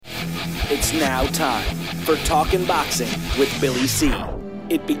It's now time for Talkin' Boxing with Billy C.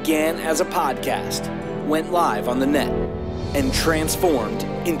 It began as a podcast, went live on the net, and transformed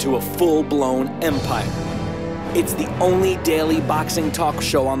into a full-blown empire. It's the only daily boxing talk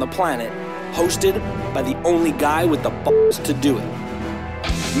show on the planet, hosted by the only guy with the balls to do it.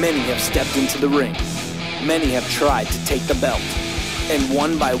 Many have stepped into the ring. Many have tried to take the belt. And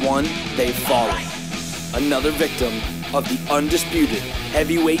one by one, they've fallen. Another victim of the undisputed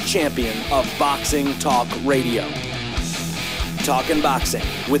heavyweight champion of boxing talk radio. Talkin' Boxing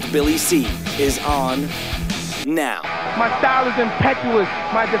with Billy C is on now. My style is impetuous,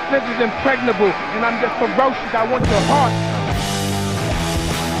 my defense is impregnable, and I'm just ferocious. I want your heart.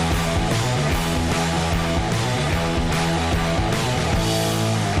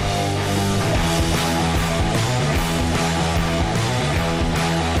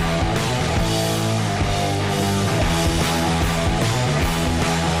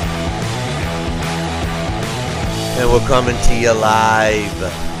 And we're coming to you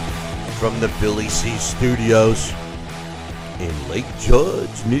live from the Billy C Studios in Lake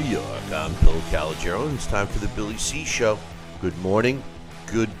George, New York. I'm Bill Calogero, and it's time for the Billy C Show. Good morning,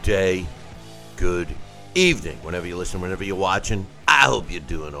 good day, good evening. Whenever you listen, whenever you're watching, I hope you're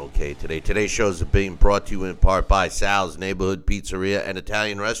doing okay today. Today's show is being brought to you in part by Sal's Neighborhood Pizzeria and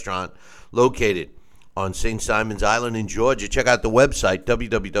Italian Restaurant located on St. Simon's Island in Georgia. Check out the website,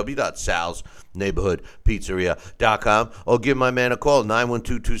 www.salsneighborhoodpizzeria.com, or give my man a call,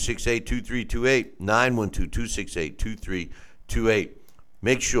 912-268-2328, 912-268-2328.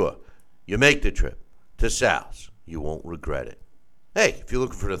 Make sure you make the trip to Sal's. You won't regret it. Hey, if you're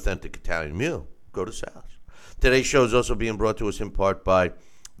looking for an authentic Italian meal, go to Sal's. Today's show is also being brought to us in part by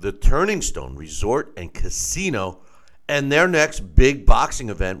the Turning Stone Resort and Casino and their next big boxing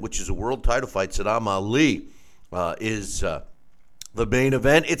event, which is a world title fight. Saddam Ali is the main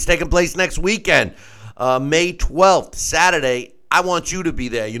event. It's taking place next weekend, May 12th, Saturday. I want you to be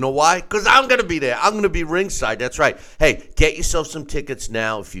there. You know why? Because I'm going to be there. I'm going to be ringside. That's right. Hey, get yourself some tickets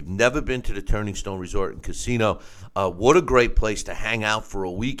now. If you've never been to the Turning Stone Resort and Casino, what a great place to hang out for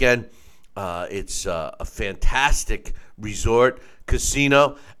a weekend. It's a fantastic resort,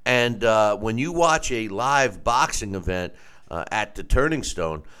 casino, and when you watch a live boxing event at the Turning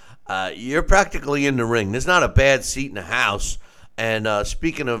Stone, you're practically in the ring. There's not a bad seat in the house. And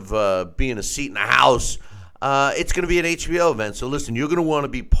speaking of being a seat in the house, it's going to be an HBO event. So listen, you're going to want to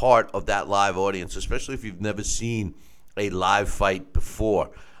be part of that live audience, especially if you've never seen a live fight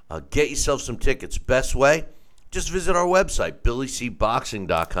before. Get yourself some tickets. Best way? Just visit our website,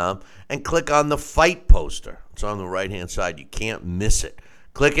 BillyCBoxing.com, and click on the fight poster. It's on the right-hand side. You can't miss it.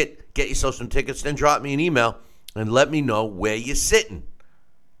 Click it, get yourself some tickets, then drop me an email and let me know where you're sitting.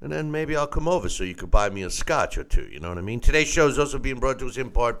 And then maybe I'll come over so you could buy me a scotch or two. You know what I mean? Today's show is also being brought to us in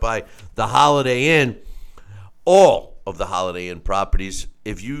part by the Holiday Inn. All of the Holiday Inn properties,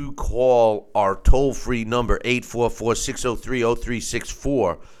 if you call our toll-free number,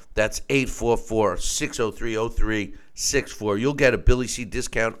 844-603-0364, that's 844-603-0364. You'll get a Billy C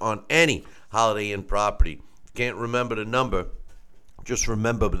discount on any Holiday Inn property. If you can't remember the number, just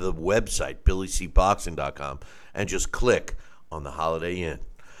remember the website, BillyCBoxing.com, and just click on the Holiday Inn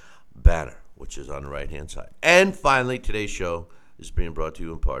banner, which is on the right-hand side. And finally, today's show is being brought to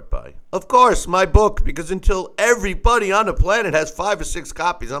you in part by, of course, my book, because until everybody on the planet has 5 or 6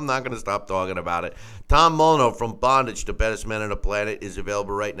 copies, I'm not going to stop talking about it. Tom Molyneux, From Bondage to Baddest Man on the Planet, is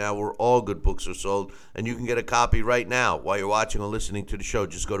available right now where all good books are sold, and you can get a copy right now while you're watching or listening to the show.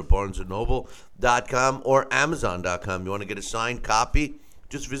 Just go to BarnesandNoble.com or Amazon.com. You want to get a signed copy?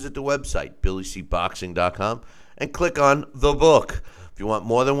 Just visit the website, BillyCBoxing.com, and click on the book. If you want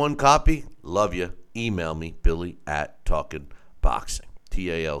more than one copy, love you. Email me, Billy@TalkinBoxing.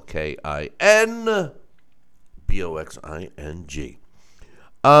 TalkinBoxing.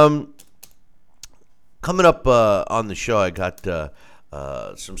 Coming up on the show, I got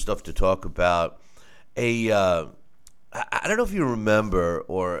some stuff to talk about. I don't know if you remember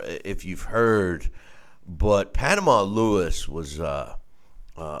or if you've heard, but Panama Lewis was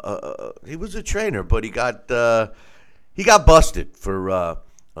he was a trainer, but he got busted for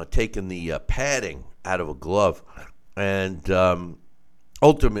taking the padding out of a glove. And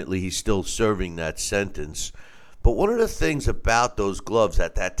ultimately, he's still serving that sentence. But one of the things about those gloves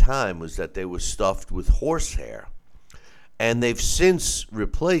at that time was that they were stuffed with horsehair. And they've since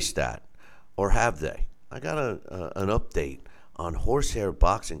replaced that. Or have they? I got an update on horsehair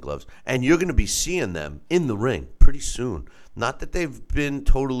boxing gloves. And you're going to be seeing them in the ring pretty soon. Not that they've been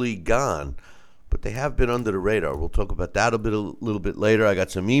totally gone, but they have been under the radar. We'll talk about that a little bit later. I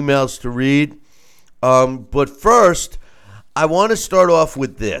got some emails to read. But first, I want to start off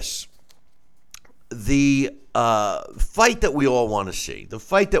with this. the fight that we all want to see, the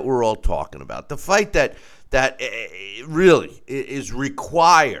fight that we're all talking about, the fight that really is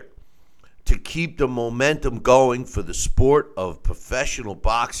required to keep the momentum going for the sport of professional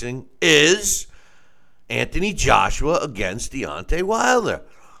boxing is Anthony Joshua against Deontay Wilder.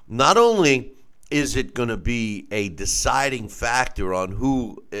 Not only is it going to be a deciding factor on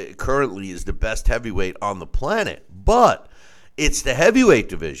who currently is the best heavyweight on the planet, but it's the heavyweight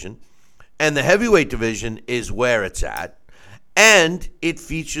division, and the heavyweight division is where it's at, and it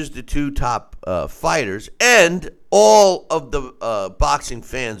features the two top fighters, and all of the boxing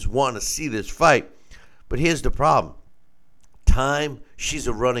fans want to see this fight. But here's the problem. Time, she's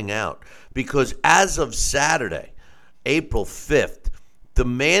running out, because as of Saturday, April 5th, the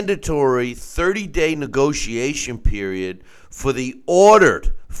mandatory 30-day negotiation period for the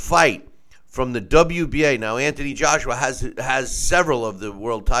ordered fight from the WBA. Now, Anthony Joshua has several of the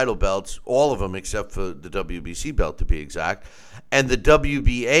world title belts, all of them except for the WBC belt to be exact, and the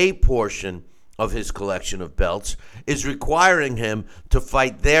WBA portion of his collection of belts is requiring him to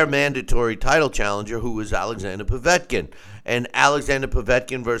fight their mandatory title challenger, who is Alexander Povetkin. And Alexander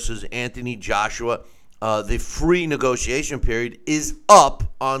Povetkin versus Anthony Joshua, the free negotiation period is up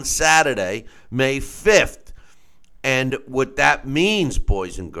on Saturday, May 5th. And what that means,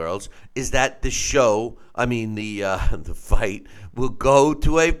 boys and girls, is that the fight will go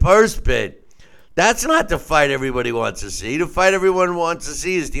to a purse bid. That's not the fight everybody wants to see. The fight everyone wants to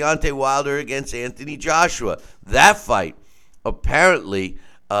see is Deontay Wilder against Anthony Joshua. That fight apparently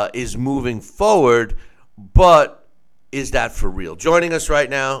is moving forward, but is that for real? Joining us right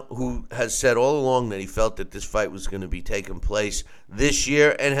now, who has said all along that he felt that this fight was going to be taking place this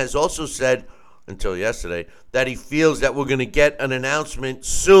year, and has also said, until yesterday, that he feels that we're going to get an announcement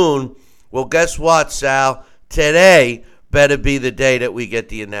soon. Well, guess what, Sal? Today better be the day that we get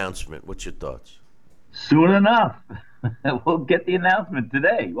the announcement. What's your thoughts? Soon enough. We'll get the announcement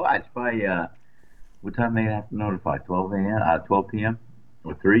today. Watch by what time they have to notify? 12 a.m., 12 p.m.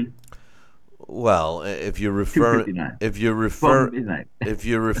 or 3? Well, if you're referring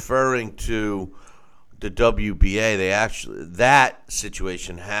to the WBA, that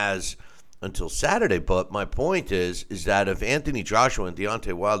situation has until Saturday. But my point is that if Anthony Joshua and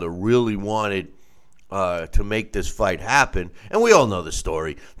Deontay Wilder really wanted to make this fight happen, and we all know the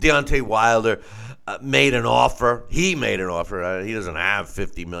story, Deontay Wilder made an offer. He made an offer. He doesn't have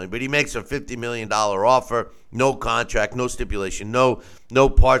 $50 million, but he makes a $50 million offer. No contract, no stipulation, no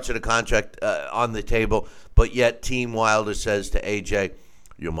parts of the contract on the table. But yet, Team Wilder says to AJ,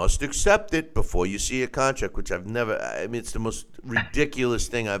 "You must accept it before you see a contract," which it's the most ridiculous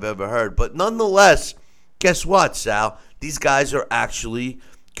thing I've ever heard. But nonetheless, guess what, Sal? These guys are actually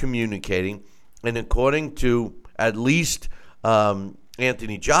communicating. And according to at least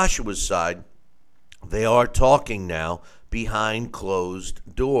Anthony Joshua's side, they are talking now behind closed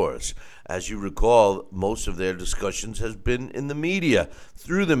doors. As you recall, most of their discussions has been in the media,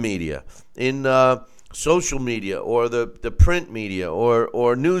 through the media, in social media or the print media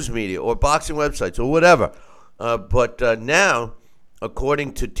or news media or boxing websites or whatever. But now,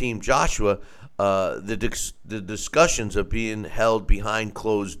 according to Team Joshua, the discussions are being held behind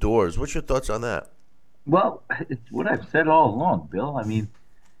closed doors. What's your thoughts on that? Well, it's what I've said all along, Bill. I mean,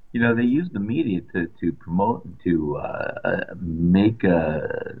 they use the media to promote and to make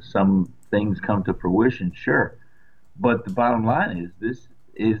some things come to fruition, sure. But the bottom line is this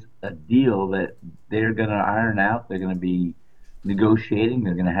is a deal that they're going to iron out. They're going to be negotiating.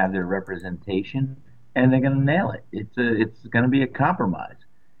 They're going to have their representation, and they're going to nail it. It's going to be a compromise.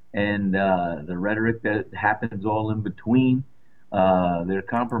 And the rhetoric that happens all in between, they're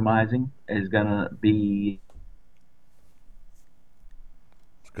compromising, is going to be...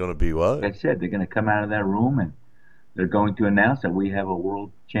 It's going to be what? Like I said, they're going to come out of that room and they're going to announce that we have a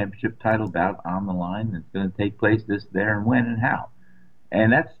world championship title bout on the line that's going to take place this, there, and when and how.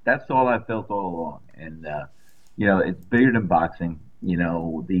 And that's all I felt all along. And, it's bigger than boxing.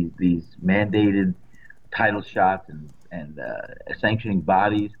 These mandated title shots and sanctioning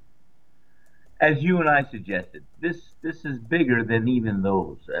bodies. As you and I suggested, this is bigger than even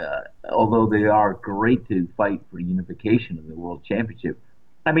those. Although they are great to fight for unification of the world championship.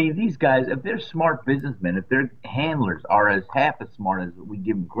 I mean, these guys, if they're smart businessmen, if their handlers are as half as smart as we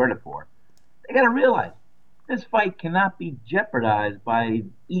give them credit for, they got to realize this fight cannot be jeopardized by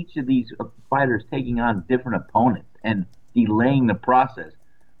each of these fighters taking on different opponents and delaying the process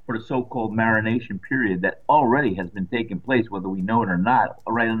for the so-called marination period that already has been taking place, whether we know it or not,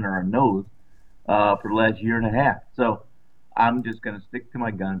 right under our nose for the last year and a half. So I'm just going to stick to my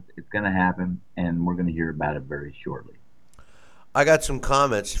guns. It's going to happen, and we're going to hear about it very shortly. I got some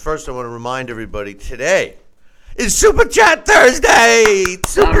comments. First, I want to remind everybody today is Super Chat Thursday.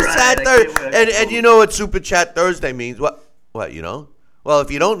 Super Chat Thursday. And you know what Super Chat Thursday means? What, you know? Well,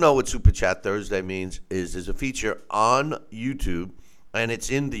 if you don't know what Super Chat Thursday means, is a feature on YouTube, and it's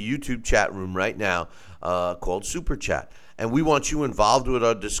in the YouTube chat room right now called Super Chat. And we want you involved with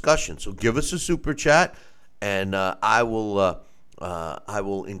our discussion. So give us a Super Chat, and I will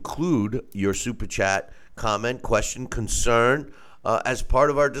include your Super Chat comment, question, concern as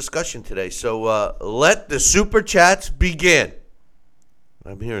part of our discussion today. So let the Super Chats begin.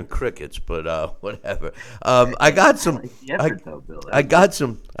 I'm hearing crickets, but whatever. I got some. I got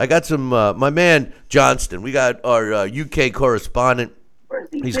some. My man Johnston. We got our UK correspondent.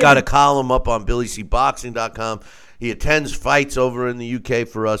 He's got a column up on BillyCBoxing.com. He attends fights over in the UK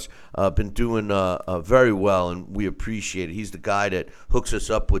for us. Been doing very well, and we appreciate it. He's the guy that hooks us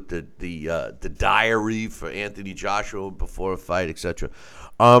up with the diary for Anthony Joshua before a fight, etc.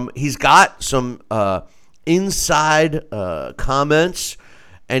 He's got some inside comments.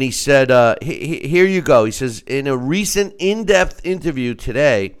 And he said, here you go. He says, in a recent in-depth interview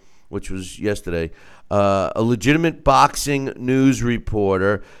today, which was yesterday, a legitimate boxing news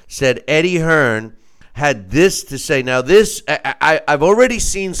reporter said Eddie Hearn had this to say. Now, this I've already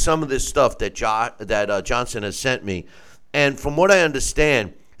seen some of this stuff that Johnson has sent me. And from what I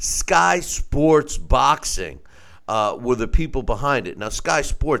understand, Sky Sports Boxing were the people behind it. Now, Sky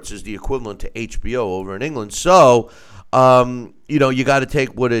Sports is the equivalent to HBO over in England. So... you got to take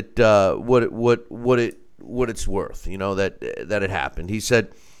what it's worth. That it happened. He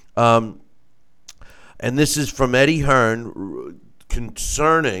said, and this is from Eddie Hearn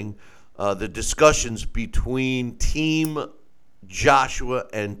concerning the discussions between Team Joshua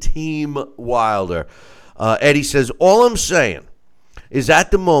and Team Wilder. Eddie says, all I'm saying is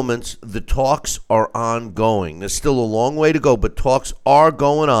at the moment the talks are ongoing. There's still a long way to go, but talks are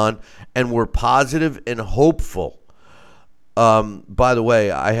going on, and we're positive and hopeful. By the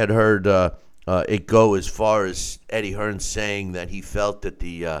way, I had heard it go as far as Eddie Hearn saying that he felt that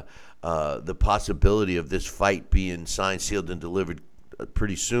the possibility of this fight being signed, sealed, and delivered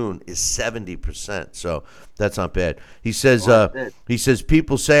pretty soon is 70%. So that's not bad. He says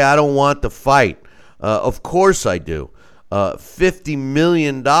people say I don't want the fight. Of course I do. $50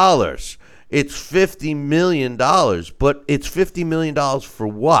 million. It's $50 million, but it's $50 million for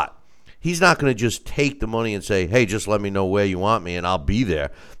what? He's not going to just take the money and say, hey, just let me know where you want me and I'll be there.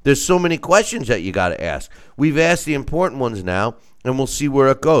 There's so many questions that you got to ask. We've asked the important ones now, and we'll see where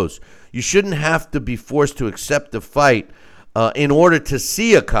it goes. You shouldn't have to be forced to accept the fight in order to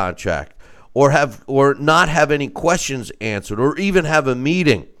see a contract or not have any questions answered or even have a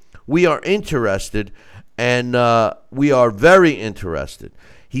meeting. We are interested, and we are very interested.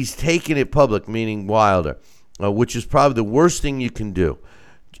 He's taking it public, meaning Wilder, which is probably the worst thing you can do.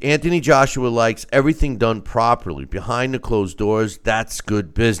 Anthony Joshua likes everything done properly. Behind the closed doors, that's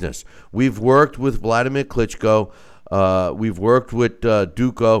good business. We've worked with Vladimir Klitschko. We've worked with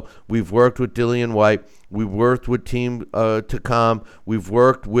Duco. We've worked with Dillian White. We've worked with Team Takam. We've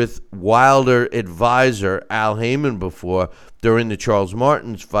worked with Wilder advisor Al Heyman before during the Charles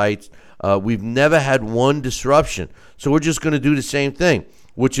Martins fights. We've never had one disruption. So we're just going to do the same thing,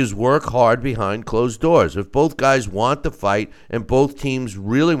 which is work hard behind closed doors. If both guys want to fight and both teams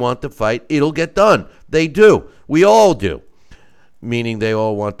really want to fight, it'll get done. They do. We all do, meaning they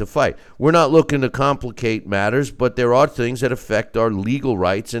all want to fight. We're not looking to complicate matters, but there are things that affect our legal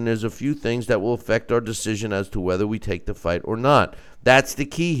rights, and there's a few things that will affect our decision as to whether we take the fight or not. That's the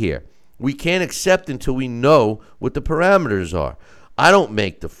key here. We can't accept until we know what the parameters are. I don't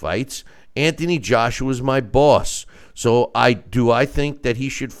make the fights. Anthony Joshua is my boss. So I think that he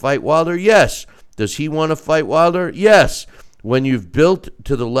should fight Wilder? Yes. Does he want to fight Wilder? Yes. When you've built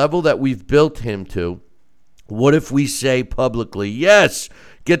to the level that we've built him to, what if we say publicly, yes,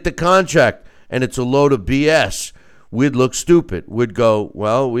 get the contract, and it's a load of BS? We'd look stupid. We'd go,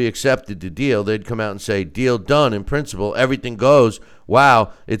 well, we accepted the deal. They'd come out and say, deal done in principle. Everything goes.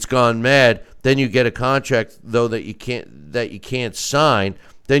 Wow, it's gone mad. Then you get a contract, though, that you can't sign.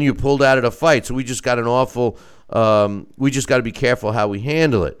 Then you pulled out of the fight. So we just got we just got to be careful how we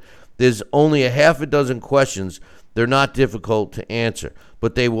handle it. There's only a half a dozen questions. They're not difficult to answer,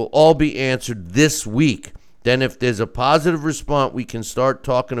 but they will all be answered this week. Then if there's a positive response, we can start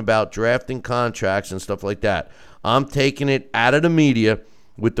talking about drafting contracts and stuff like that. I'm taking it out of the media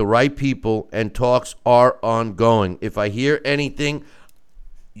with the right people, and talks are ongoing. If I hear anything,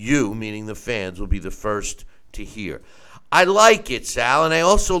 you, meaning the fans, will be the first to hear. I like it, Sal, and I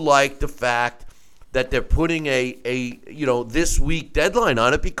also like the fact that they're putting a this week deadline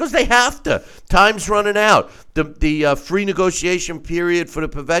on it because they have to. Time's running out. The free negotiation period for the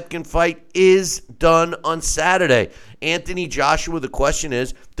Povetkin fight is done on Saturday. Anthony Joshua, the question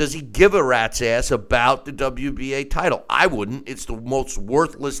is, does he give a rat's ass about the WBA title? I wouldn't. It's the most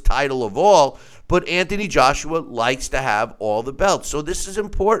worthless title of all, but Anthony Joshua likes to have all the belts. So this is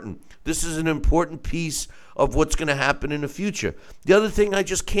important. This is an important piece of what's going to happen in the future. The other thing I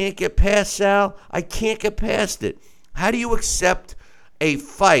just can't get past, Sal, I can't get past it. How do you accept a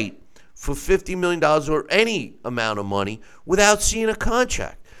fight for $50 million or any amount of money without seeing a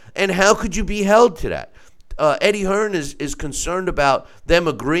contract? And how could you be held to that? Eddie Hearn is concerned about them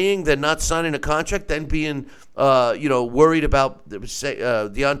agreeing, then not signing a contract, then being worried about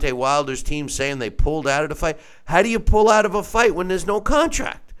Deontay Wilder's team saying they pulled out of the fight. How do you pull out of a fight when there's no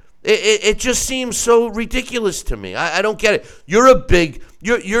contract? It just seems so ridiculous to me. I don't get it. You're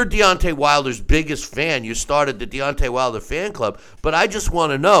Deontay Wilder's biggest fan. You started the Deontay Wilder fan club. But I just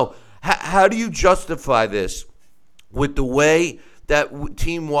want to know, how do you justify this with the way that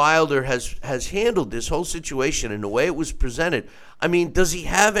Team Wilder has handled this whole situation and the way it was presented? I mean, does he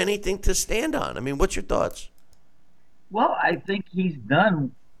have anything to stand on? I mean, what's your thoughts? Well, I think he's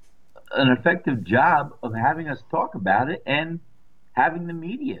done an effective job of having us talk about it and having the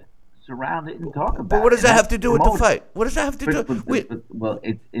media surround it and talk about it. But what does that have to do with the fight? What does that have to do? Well,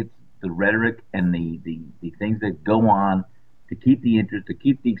 it's the rhetoric and the things that go on to keep the interest, to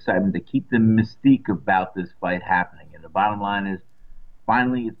keep the excitement, to keep the mystique about this fight happening. And the bottom line is,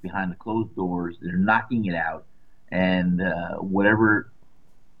 finally, it's behind the closed doors. They're knocking it out. And whatever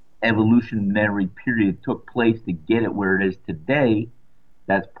evolutionary period took place to get it where it is today,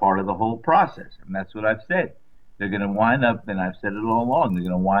 that's part of the whole process. And that's what I've said. They're going to wind up, and I've said it all along, they're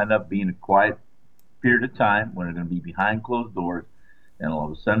going to wind up being a quiet period of time when they're going to be behind closed doors, and all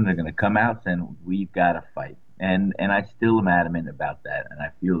of a sudden they're going to come out saying, we've got to fight. And I still am adamant about that, and I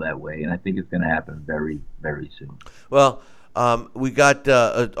feel that way, and I think it's going to happen very, very soon. Well, we got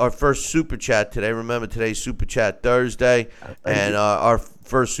our first Super Chat today. Remember, today's Super Chat Thursday, and our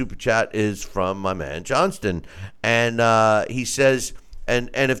first Super Chat is from my man Johnston, and he says, and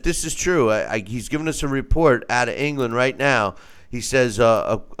if this is true, he's giving us a report out of England right now. He says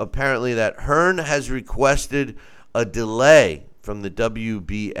apparently that Hearn has requested a delay from the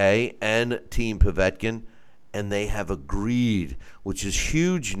WBA and Team Povetkin, and they have agreed, which is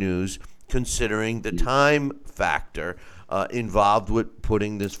huge news considering the time factor involved with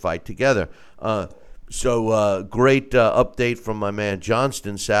putting this fight together. So great update from my man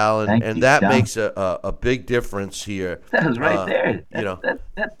Johnston, Sal, and that makes a big difference here. That was right there.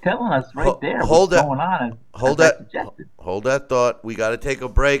 That's telling us right there what's going on. Hold that thought. We got to take a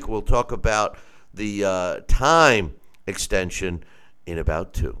break. We'll talk about the time extension in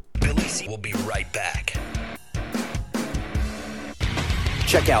about 2. Billy C will be right back.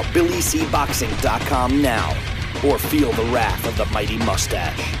 Check out BillyCBoxing.com now, or feel the wrath of the mighty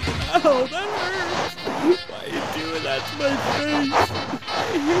mustache. Oh, that hurts. Why are you doing that to my face? I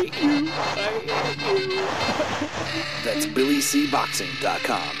hate you. That's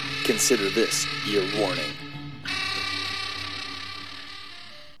BillyCBoxing.com. Consider this your warning.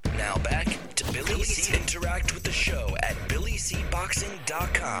 Now back to Billy C. Interact with the show at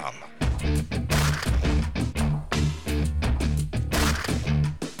BillyCBoxing.com.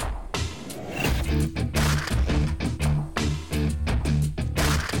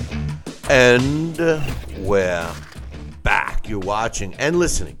 And we're back. You're watching and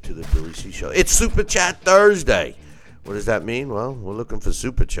listening to the Billy C Show. It's Super Chat Thursday. What does that mean? Well, we're looking for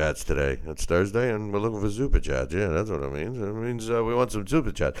Super Chats today. It's Thursday, and we're looking for Super Chats. Yeah, that's what it means. It means we want some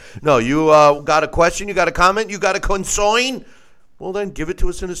Super Chats. No, you got a question? You got a comment? You got a concern? Well, then give it to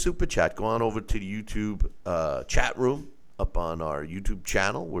us in a Super Chat. Go on over to the YouTube chat room up on our YouTube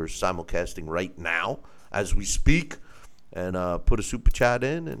channel. We're simulcasting right now as we speak. And put a Super Chat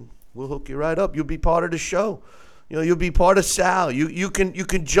in, and we'll hook you right up. You'll be part of the show. You know, you'll be part of Sal. You can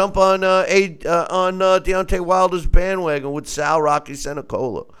jump on Deontay Wilder's bandwagon with Sal Rocky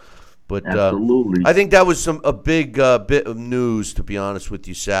Senacola. But absolutely, I think that was a big bit of news, to be honest with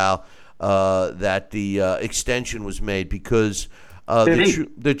you, Sal, that the extension was made because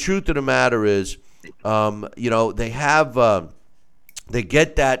the truth of the matter is, they have they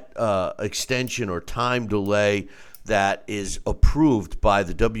get that extension or time delay that is approved by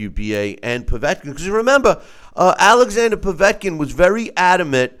the WBA and Povetkin. Because remember, Alexander Povetkin was very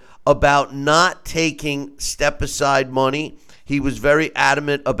adamant about not taking step-aside money. He was very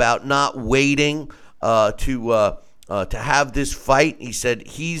adamant about not waiting to have this fight. He said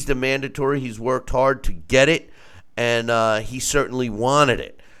he's the mandatory. He's worked hard to get it, and he certainly wanted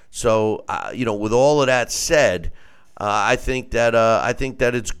it. So, with all of that said, I think that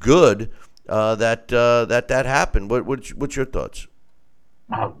it's good that happened. What's your thoughts?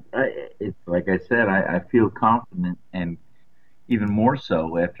 It's like I said, I feel confident, and even more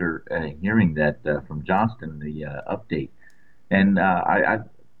so after hearing that from Johnston, the update. And I've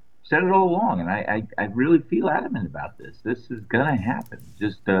said it all along, and I really feel adamant about this. This is going to happen.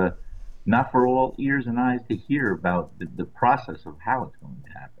 Just not for all ears and eyes to hear about the process of how it's going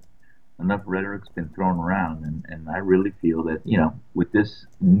to happen. Enough rhetoric's been thrown around, and I really feel that, with this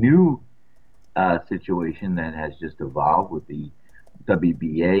new situation that has just evolved with the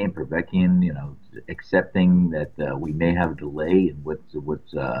WBA and Prevekian, accepting that we may have a delay in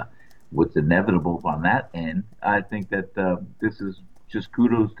what's inevitable on that end. I think that this is just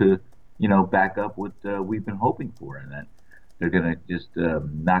kudos to back up what we've been hoping for, and that they're going to just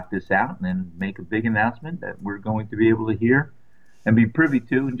knock this out and then make a big announcement that we're going to be able to hear and be privy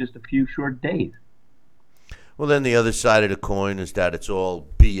to in just a few short days. Well, then the other side of the coin is that it's all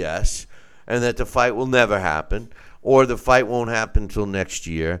BS and that the fight will never happen, or the fight won't happen until next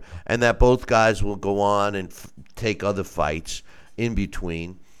year, and that both guys will go on and take other fights in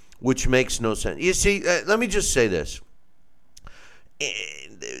between, which makes no sense. You see, let me just say this.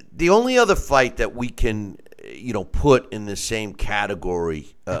 The only other fight that we can, put in the same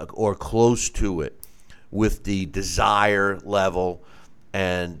category or close to it with the desire level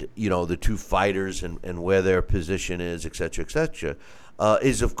and, the two fighters and where their position is, et cetera,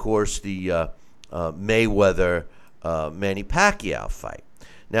 is, of course, the Mayweather Manny Pacquiao fight.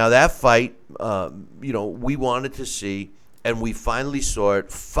 Now, that fight, we wanted to see, and we finally saw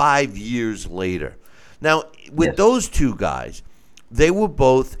it 5 years later. Now, with those two guys, they were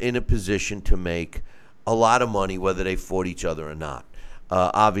both in a position to make a lot of money, whether they fought each other or not.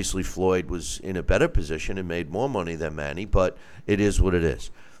 Obviously, Floyd was in a better position and made more money than Manny, but it is what it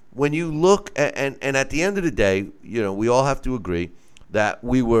is. When you look and at the end of the day, we all have to agree that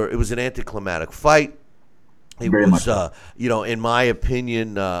it was an anticlimactic fight. It was, in my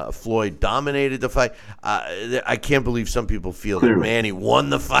opinion, Floyd dominated the fight. I can't believe some people feel that Manny won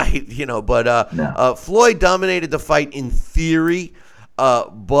the fight, but No. Floyd dominated the fight in theory,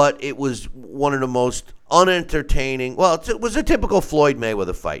 but it was one of the most unentertaining. Well, it was a typical Floyd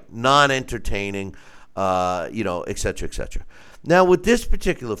Mayweather fight, non-entertaining, et cetera, et cetera. Now, with this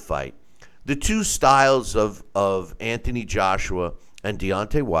particular fight, the two styles of Anthony Joshua and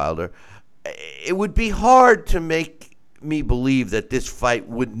Deontay Wilder, it would be hard to make me believe that this fight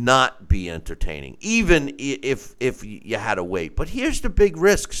would not be entertaining, even if you had to wait. But here's the big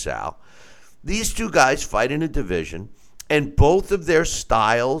risk, Sal. These two guys fight in a division, and both of their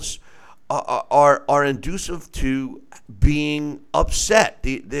styles are inducive to being upset,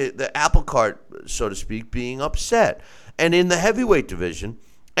 the apple cart, so to speak, being upset. And in the heavyweight division,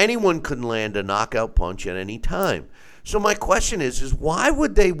 anyone can land a knockout punch at any time. So my question is why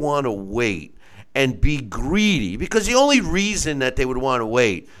would they want to wait and be greedy? Because the only reason that they would want to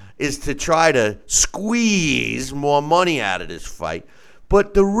wait is to try to squeeze more money out of this fight.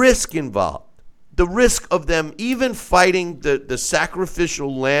 But the risk involved, the risk of them even fighting the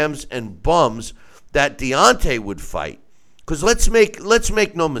sacrificial lambs and bums that Deontay would fight. Because let's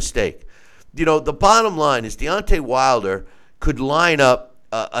make no mistake. The bottom line is Deontay Wilder could line up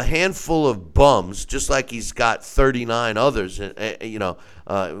a handful of bums, just like he's got 39 others,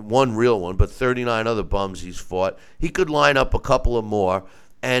 one real one, but 39 other bums he's fought. He could line up a couple of more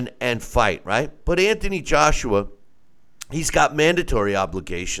and fight, right? But Anthony Joshua, he's got mandatory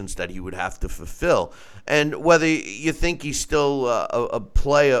obligations that he would have to fulfill. And whether you think he's still a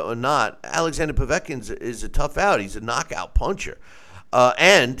player or not, Alexander Povetkin is a tough out. He's a knockout puncher.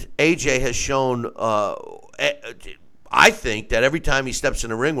 And AJ has shown, I think, that every time he steps in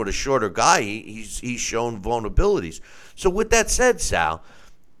the ring with a shorter guy, he's shown vulnerabilities. So with that said, Sal,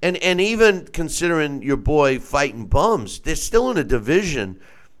 and even considering your boy fighting bums, they're still in a division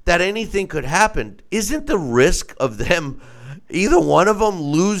that anything could happen. Isn't the risk of them, either one of them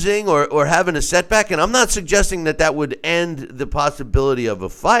losing or having a setback? And I'm not suggesting that would end the possibility of a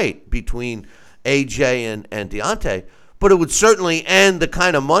fight between AJ and Deontay, but it would certainly end the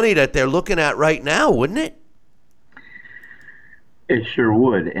kind of money that they're looking at right now, wouldn't it? It sure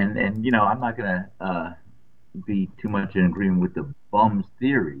would, and I'm not going to be too much in agreement with the bums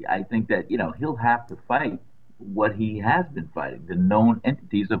theory. I think that he'll have to fight what he has been fighting, the known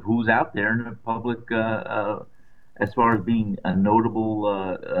entities of who's out there in the public, as far as being a notable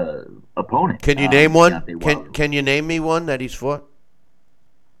opponent. Can you name one? Can you name me one that he's fought?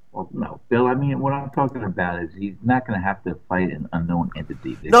 Well, no, Bill. I mean, what I'm talking about is he's not going to have to fight an unknown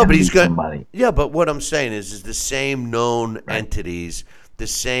entity. No, but he's got somebody. Yeah, but what I'm saying is the same known entities the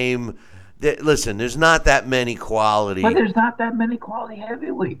same. Listen, there's not that many quality. But there's not that many quality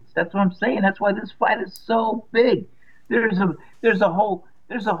heavyweights. That's what I'm saying. That's why this fight is so big. There's a whole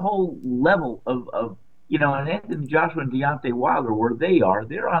level of and Anthony Joshua and Deontay Wilder, where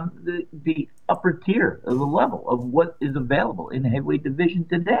they're on the upper tier of the level of what is available in the heavyweight division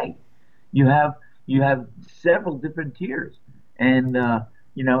today. You have several different tiers, and the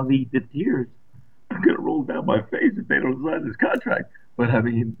tiers are going to roll down my face if they don't sign this contract. But I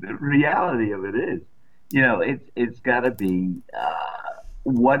mean, the reality of it is, it's got to be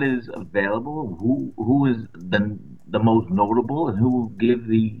what is available, who is the most notable, and who will give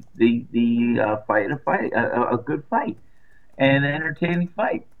the fight a good fight and an entertaining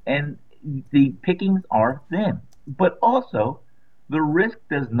fight. And the pickings are thin, but also the risk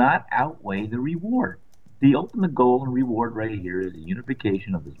does not outweigh the reward. The ultimate goal and reward right here is the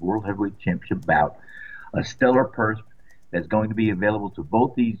unification of this World Heavyweight Championship bout, a stellar purse that's going to be available to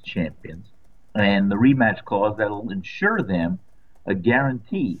both these champions, and the rematch clause that will ensure them a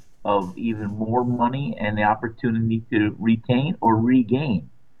guarantee of even more money and the opportunity to retain or regain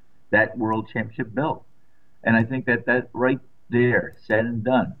that World Championship belt. And I think that right there, said and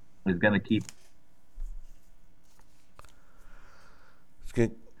done, is going to keep. It's going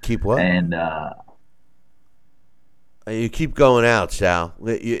to keep what? And you keep going out, Sal.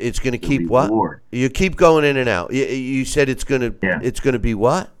 It's going to keep reward. what? You keep going in and out. You said it's going to. Yeah. It's going to be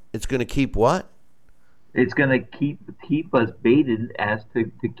what? It's going to keep what? It's going to keep us baited as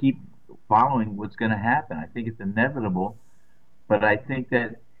to keep following what's going to happen. I think it's inevitable, but I think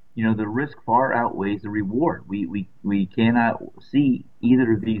that the risk far outweighs the reward. We cannot see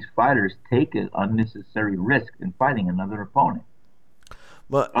either of these fighters take an unnecessary risk in fighting another opponent,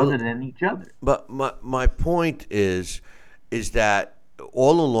 other than each other. But my point is that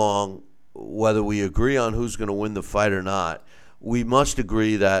all along, whether we agree on who's going to win the fight or not, we must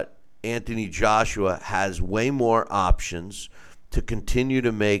agree that Anthony Joshua has way more options to continue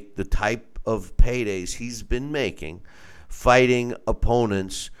to make the type of paydays he's been making fighting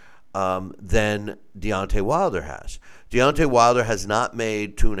opponents than Deontay Wilder has. Deontay Wilder has not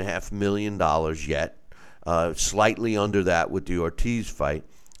made $2.5 million yet, slightly under that with the Ortiz fight.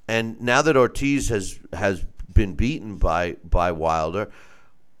 And now that Ortiz has been beaten by Wilder,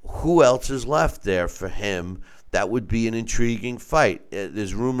 who else is left there for him? That would be an intriguing fight.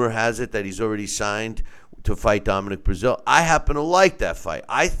 There's rumor has it that he's already signed to fight Dominic Breazeale. I happen to like that fight.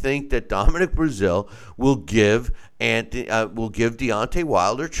 I think that Dominic Breazeale will give Deontay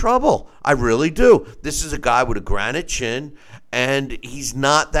Wilder trouble. I really do. This is a guy with a granite chin, and he's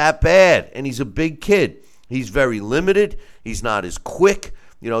not that bad. And he's a big kid. He's very limited. He's not as quick.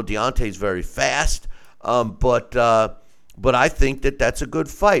 Deontay's very fast. But I think that that's a good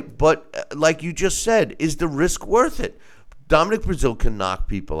fight. But like you just said, is the risk worth it? Dominic Breazeale can knock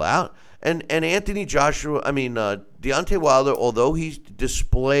people out. And Anthony Joshua, Deontay Wilder, although he's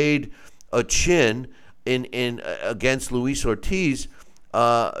displayed a chin in against Luis Ortiz,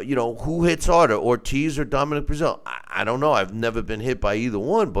 who hits harder, Ortiz or Dominic Breazeale? I don't know. I've never been hit by either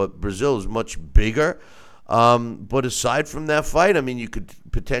one, but Breazeale is much bigger. But aside from that fight, you could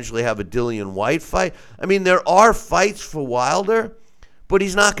potentially have a Dillian White fight. There are fights for Wilder, but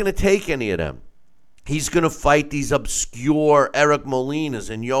he's not going to take any of them. He's going to fight these obscure Eric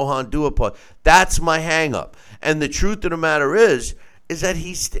Molinas and Johan Duhaupas. That's my hang-up. And the truth of the matter is that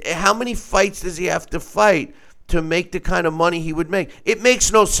how many fights does he have to fight to make the kind of money he would make? It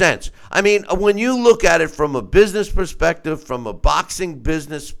makes no sense. When you look at it from a business perspective, from a boxing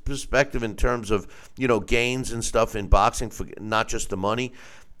business perspective in terms of, gains and stuff in boxing, for not just the money,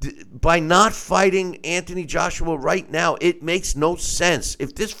 by not fighting Anthony Joshua right now, it makes no sense.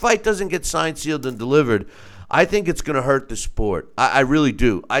 If this fight doesn't get signed, sealed, and delivered, I think it's going to hurt the sport. I really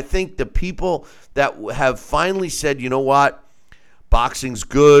do. I think the people that have finally said, you know what, boxing's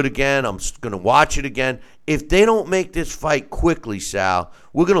good again, I'm going to watch it again. If they don't make this fight quickly, Sal,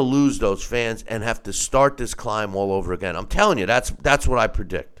 we're going to lose those fans and have to start this climb all over again. I'm telling you, that's what I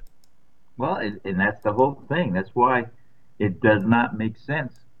predict. Well, and that's the whole thing. That's why it does not make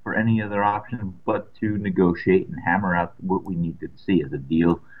sense for any other option but to negotiate and hammer out what we need to see as a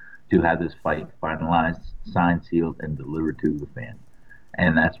deal to have this fight finalized, signed, sealed, and delivered to the fans.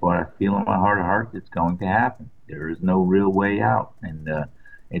 And that's what I feel in my heart of hearts. It's going to happen. There is no real way out, and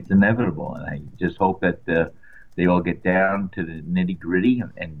it's inevitable. And I just hope that they all get down to the nitty-gritty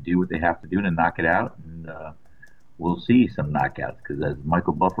and do what they have to do to knock it out. And we'll see some knockouts, because as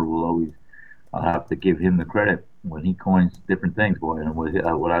Michael Buffer will always, I'll have to give him the credit when he coins different things, boy. And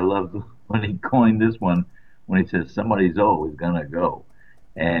what I loved when he coined this one, when he says somebody's always gonna go,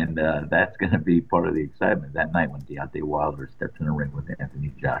 And that's going to be part of the excitement that night when Deontay Wilder steps in the ring with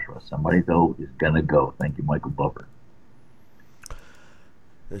Anthony Joshua. Somebody, though, is going to go. Thank you, Michael Buffer.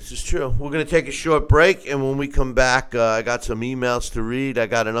 This is true. We're going to take a short break, and when we come back, I got some emails to read. I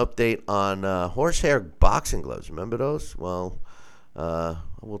got an update on horsehair boxing gloves. Remember those? Well,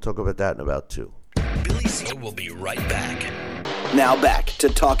 we'll talk about that in about 2. Billy C will be right back. Now back to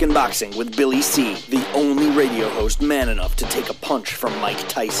Talking Boxing with Billy C., the only radio host man enough to take a punch from Mike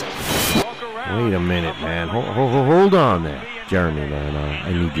Tyson. Wait a minute, man. Hold on there. Jeremy, man,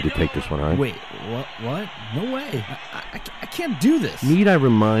 I need you to take this one, all right? Wait, what? No way. I can't do this. Need I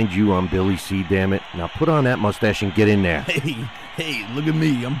remind you I'm Billy C., damn it? Now put on that mustache and get in there. Hey, look at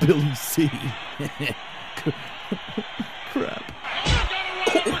me. I'm Billy C. Crap.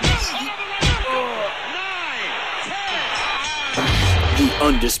 The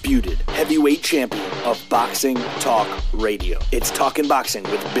undisputed heavyweight champion of Boxing Talk Radio. It's Talking Boxing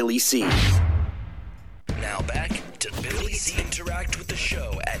with Billy C. Now back to Billy C. Interact with the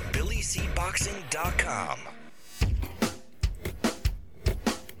show at BillyCBoxing.com.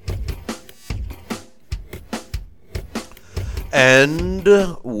 And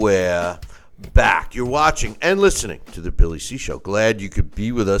we're back. You're watching and listening to the Billy C. Show. Glad you could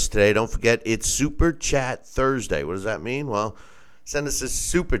be with us today. Don't forget, it's Super Chat Thursday. What does that mean? Well, send us a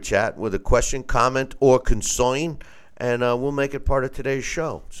Super Chat with a question, comment, or concern, and we'll make it part of today's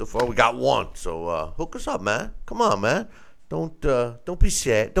show. So far, we got one. So hook us up, man. Come on, man. Don't be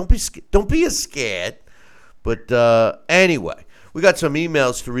scared. Don't be scared. But anyway, we got some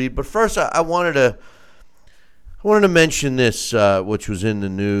emails to read. But first, I wanted to mention this, which was in the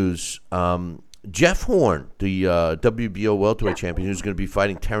news. Jeff Horn, the WBO welterweight champion, who's going to be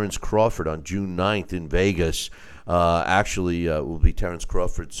fighting Terrence Crawford on June 9th in Vegas. Actually, will be Terrence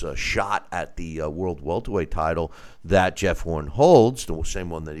Crawford's shot at the world welterweight title that Jeff Horn holds, the same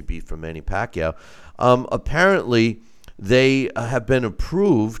one that he beat from Manny Pacquiao. Apparently, they have been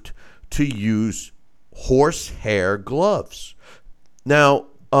approved to use horsehair gloves. Now,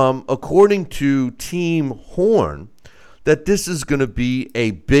 according to Team Horn, that this is going to be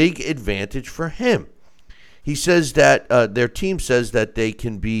a big advantage for him. He says that their team says that they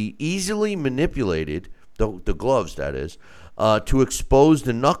can be easily manipulated, the gloves that is, to expose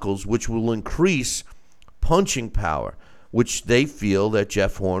the knuckles, which will increase punching power, which they feel that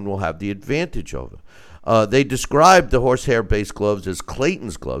Jeff Horn will have the advantage over. They described the horsehair-based gloves as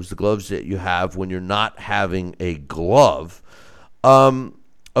Clayton's gloves, the gloves that you have when you're not having a glove.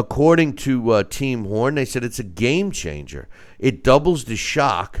 According to Team Horn, they said it's a game changer. It doubles the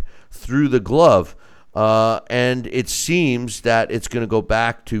shock through the glove, and it seems that it's going to go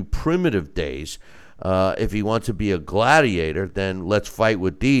back to primitive days. If he wants to be a gladiator, then let's fight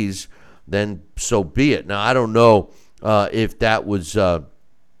with these, then so be it. Now, I don't know if that was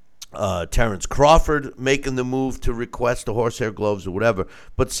Terrence Crawford making the move to request the horsehair gloves or whatever,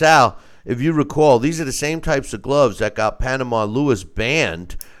 but Sal, if you recall, these are the same types of gloves that got Panama Lewis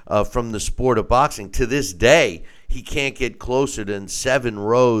banned from the sport of boxing. To this day, he can't get closer than 7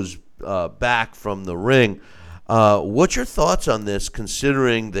 rows back from the ring. What's your thoughts on this,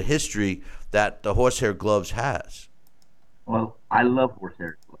 considering the history that the horsehair gloves has? Well, I love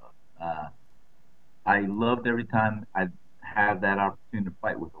horsehair gloves. I loved every time I had that opportunity to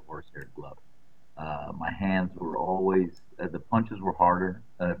fight with a horsehair glove. My hands were always, the punches were harder,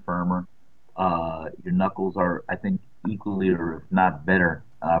 firmer. Your knuckles are, I think, equally or if not better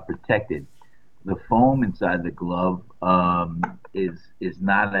protected. The foam inside the glove is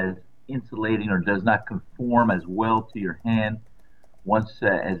not as insulating or does not conform as well to your hand. Once,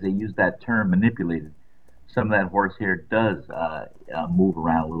 as they use that term, manipulated, some of that horsehair does move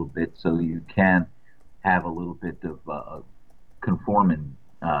around a little bit, so you can have a little bit of conformance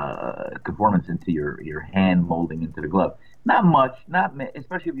into your hand molding into the glove. Not much,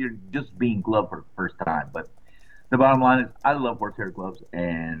 especially if you're just being gloved for the first time. But the bottom line is, I love horsehair gloves,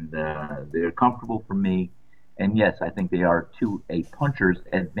 and they're comfortable for me. And yes, I think they are to a puncher's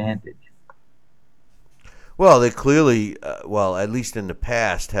advantage. Well, they clearly, at least in the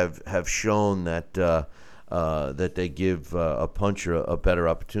past, have shown that that they give a puncher a better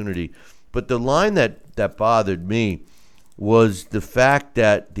opportunity. But the line that bothered me was the fact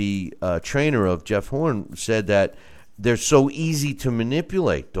that the trainer of Jeff Horn said that they're so easy to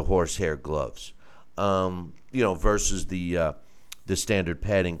manipulate, the horsehair gloves, versus the standard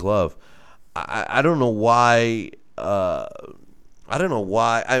padding glove. I don't know why. I don't know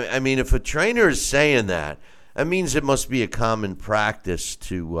why. I mean, if a trainer is saying that means it must be a common practice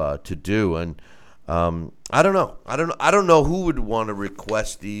to do. And I don't know. I don't know who would want to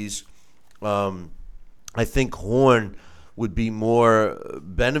request these. I think Horn would be more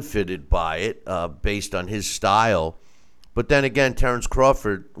benefited by it based on his style. But then again, Terrence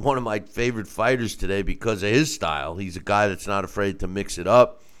Crawford, one of my favorite fighters today because of his style. He's a guy that's not afraid to mix it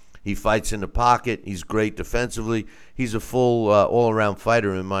up. He fights in the pocket. He's great defensively. He's a full all-around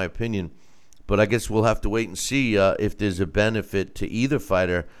fighter, in my opinion. But I guess we'll have to wait and see if there's a benefit to either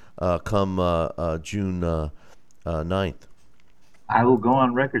fighter come June 9th. I will go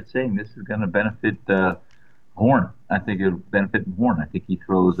on record saying this is going to benefit Horn. I think it'll benefit Horn. I think he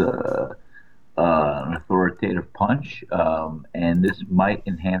throws an authoritative punch, and this might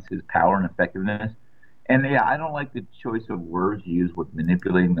enhance his power and effectiveness. And yeah, I don't like the choice of words used with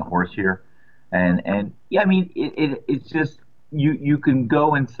manipulating the horse here. And yeah, I mean, it's just you can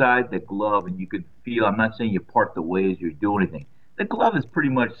go inside the glove and you could feel. I'm not saying you part the ways you do anything. The glove is pretty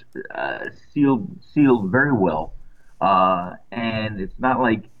much sealed very well, and it's not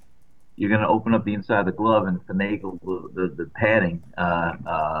like you're going to open up the inside of the glove and finagle the padding,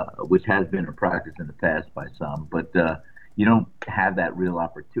 which has been a practice in the past by some, but you don't have that real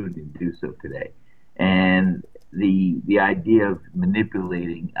opportunity to do so today. And the idea of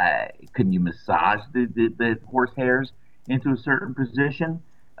manipulating, can you massage the horse hairs into a certain position?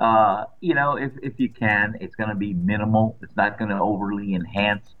 If you can, it's going to be minimal. It's not going to overly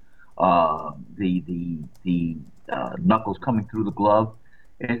enhance the knuckles coming through the glove.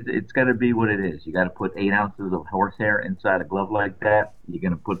 It's got to be what it is. You got to put 8 ounces of horsehair inside a glove like that. You're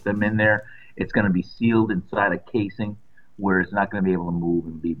going to put them in there. It's going to be sealed inside a casing where it's not going to be able to move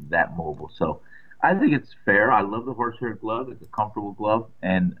and be that mobile. So I think it's fair. I love the horsehair glove. It's a comfortable glove,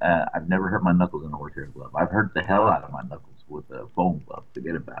 and I've never hurt my knuckles in a horsehair glove. I've hurt the hell out of my knuckles with a foam glove.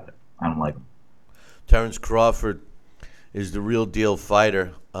 Forget about it. I don't like them. Terrence Crawford is the real deal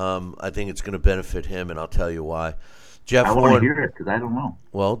fighter. I think it's going to benefit him, and I'll tell you why. Jeff I Horn, want to hear it because I don't know.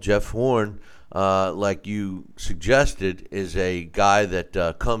 Well, Jeff Horn, like you suggested, is a guy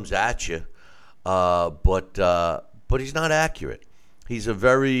that comes at you, but he's not accurate. He's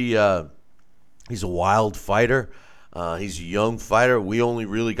a he's a wild fighter. He's a young fighter. We only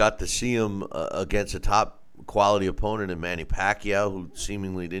really got to see him against a top quality opponent in Manny Pacquiao, who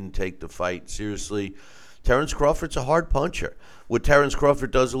seemingly didn't take the fight seriously. Terrence Crawford's a hard puncher. What Terrence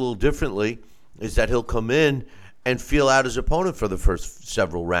Crawford does a little differently is that he'll come in and feel out his opponent for the first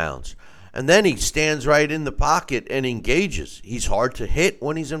several rounds. And then he stands right in the pocket and engages. He's hard to hit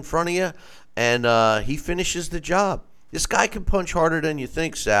when he's in front of you, and he finishes the job. This guy can punch harder than you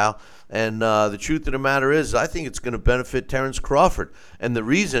think, Sal. And the truth of the matter is, I think it's going to benefit Terrence Crawford. And the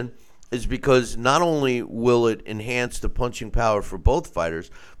reason is because not only will it enhance the punching power for both fighters,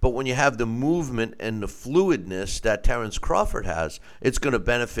 but when you have the movement and the fluidness that Terrence Crawford has, it's going to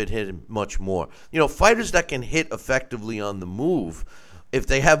benefit him much more. You know, fighters that can hit effectively on the move, if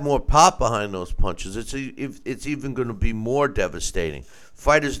they have more pop behind those punches, it's even going to be more devastating.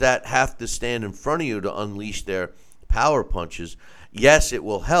 Fighters that have to stand in front of you to unleash their power punches, yes, it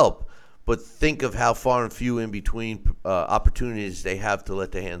will help, but think of how far and few in between opportunities they have to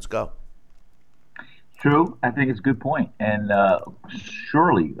let their hands go. True. I think it's a good point. And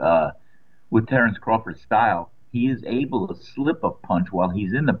surely with Terrence Crawford's style, he is able to slip a punch while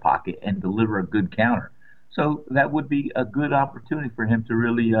he's in the pocket and deliver a good counter. So that would be a good opportunity for him to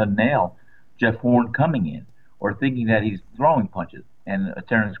really nail Jeff Horn coming in or thinking that he's throwing punches and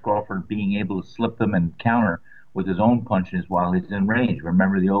Terrence Crawford being able to slip them and counter with his own punches while he's in range.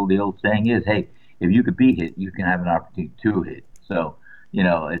 Remember the old saying is, hey, if you could be hit, you can have an opportunity to hit. So, you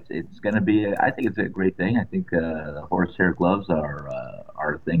know, it's going to be. I think it's a great thing. I think the horsehair gloves are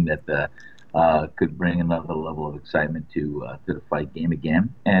a thing that could bring another level of excitement to the fight game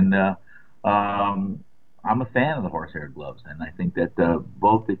again. And I'm a fan of the horsehair gloves, and I think that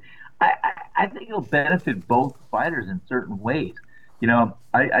I think it'll benefit both fighters in certain ways. You know,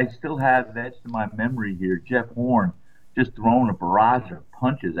 I still have etched in my memory here Jeff Horn just throwing a barrage of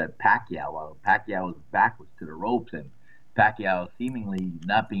punches at Pacquiao while Pacquiao's back was to the ropes, and Pacquiao seemingly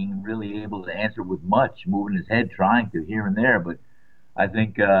not being really able to answer with much, moving his head, trying to here and there. But I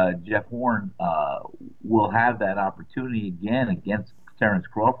think Jeff Horn will have that opportunity again against Terrence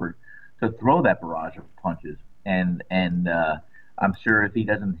Crawford to throw that barrage of punches. And I'm sure if he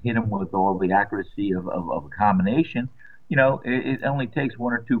doesn't hit him with all the accuracy of a combination, you know, it only takes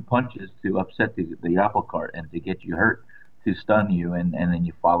 1 or 2 punches to upset the apple cart and to get you hurt, to stun you, and then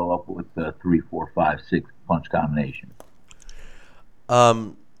you follow up with 3, 4, 5, 6 punch combination.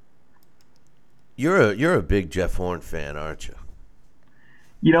 You're a big Jeff Horn fan, aren't you?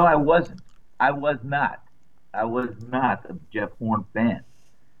 You know, I wasn't. I was not a Jeff Horn fan.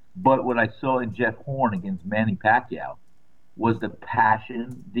 But what I saw in Jeff Horn against Manny Pacquiao was the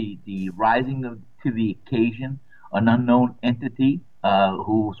passion, the rising to the occasion an unknown entity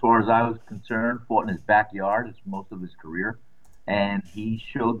who, as far as I was concerned, fought in his backyard as most of his career, and he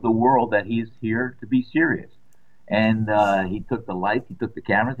showed the world that he's here to be serious. And he took the lights, he took the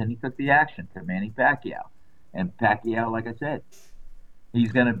cameras, and he took the action to Manny Pacquiao. And Pacquiao, like I said,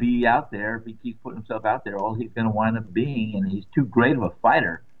 he's going to be out there. If he keeps putting himself out there, all he's going to wind up being, and he's too great of a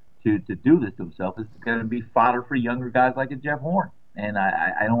fighter to do this to himself, is going to be fodder for younger guys like a Jeff Horn. And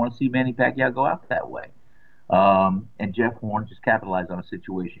I don't want to see Manny Pacquiao go out that way. And Jeff Horn just capitalized on a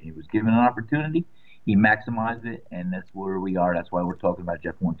situation. He was given an opportunity, he maximized it, and that's where we are. That's why we're talking about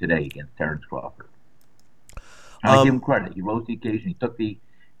Jeff Horn today against Terrence Crawford. I give him credit. He rose to the occasion.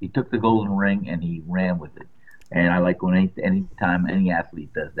 He took the golden ring and he ran with it. And I like when any time any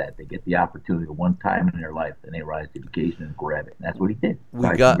athlete does that, they get the opportunity one time in their life, and they rise to the occasion and grab it. And that's what he did.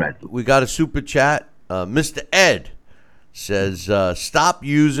 We got a super chat. Mr. Ed says, "Stop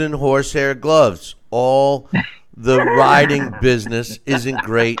using horsehair gloves. All the riding business isn't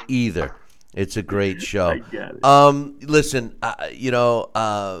great either." It's a great show. Listen,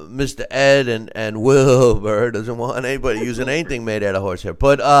 Mr. Ed and Wilbur doesn't want anybody using anything made out of horsehair.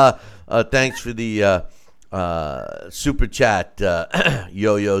 But thanks for the super chat,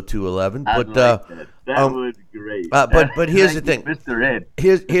 Yo-Yo211. But that was great. But here's the thing, Mr. Ed.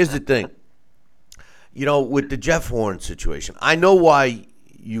 Here's the thing. With the Jeff Horn situation, I know why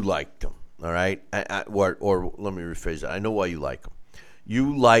you liked him. All right, or let me rephrase it. I know why you like him.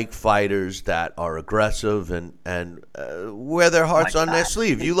 You like fighters that are aggressive and wear their hearts on their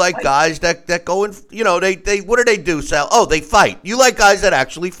sleeve. You like guys that go in. They what do, Sal? Oh, they fight. You like guys that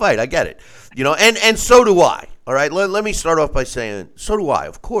actually fight. I get it. And so do I. All right. Let me start off by saying so do I.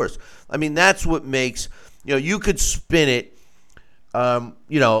 Of course. I mean, that's what makes you could spin it.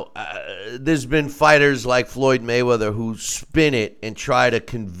 There's been fighters like Floyd Mayweather who spin it and try to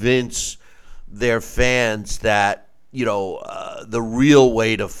convince their fans that the real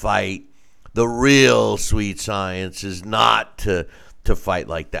way to fight, the real sweet science is not to fight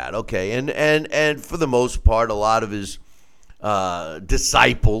like that. Okay, and for the most part, a lot of his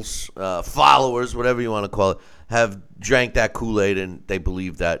disciples, followers, whatever you want to call it, have drank that Kool-Aid and they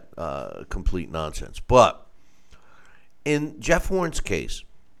believe that complete nonsense. But in Jeff Horn's case,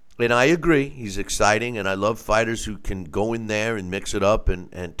 and I agree, he's exciting, and I love fighters who can go in there and mix it up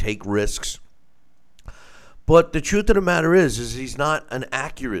and take risks. But the truth of the matter is he's not an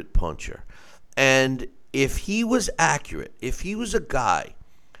accurate puncher. And if he was accurate, if he was a guy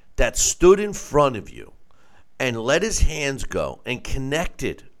that stood in front of you and let his hands go and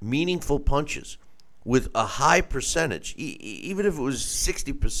connected meaningful punches with a high percentage, even if it was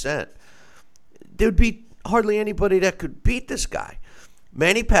 60%, there'd be hardly anybody that could beat this guy.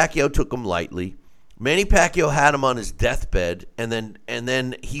 Manny Pacquiao took him lightly. Manny Pacquiao had him on his deathbed, and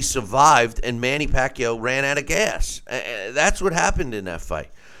then he survived, and Manny Pacquiao ran out of gas. That's what happened in that fight.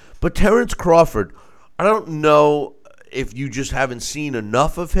 But Terrence Crawford, I don't know if you just haven't seen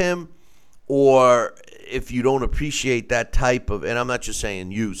enough of him, or if you don't appreciate that type of, and I'm not just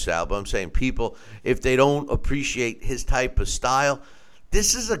saying you, Sal, but I'm saying people, if they don't appreciate his type of style,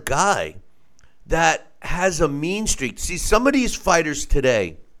 this is a guy that has a mean streak. See, some of these fighters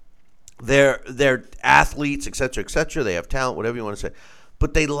today, they're athletes, et cetera, they have talent, whatever you want to say,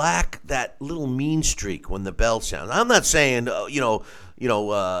 but they lack that little mean streak when the bell sounds. I'm not saying,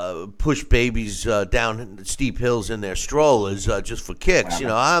 push babies down steep hills in their strollers just for kicks.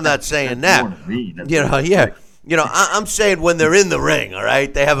 I'm not saying that. I'm saying when they're in the ring, all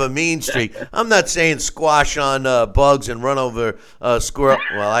right, they have a mean streak. I'm not saying squash on bugs and run over squirrel.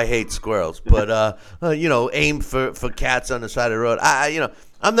 Well, I hate squirrels, but aim for cats on the side of the road.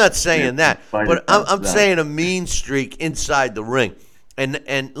 I'm not saying that, but I'm saying a mean streak inside the ring.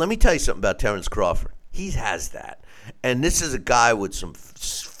 And let me tell you something about Terrence Crawford. He has that. And this is a guy with some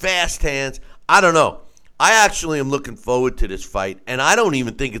fast hands. I don't know. I actually am looking forward to this fight, and I don't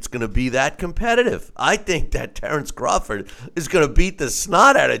even think it's going to be that competitive. I think that Terrence Crawford is going to beat the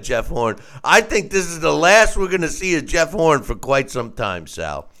snot out of Jeff Horn. I think this is the last we're going to see of Jeff Horn for quite some time,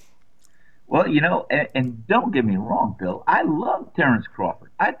 Sal. Well, and don't get me wrong, Bill. I love Terrence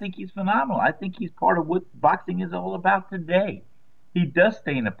Crawford. I think he's phenomenal. I think he's part of what boxing is all about today. He does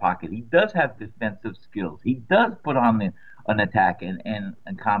stay in the pocket. He does have defensive skills. He does put on an attack and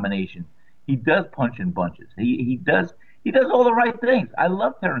combination. He does punch in bunches. He does all the right things. I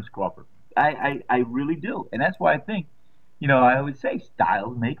love Terrence Crawford. I really do. And that's why I think, I always say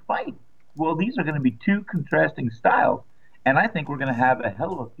styles make fight. Well, these are going to be two contrasting styles, and I think we're going to have a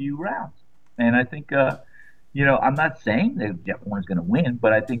hell of a few rounds. And I think, I'm not saying that Jeff Horn's going to win,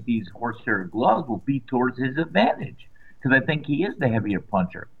 but I think these horsehair gloves will be towards his advantage because I think he is the heavier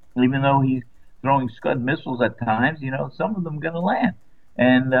puncher. Even though he's throwing Scud missiles at times. Some of them going to land.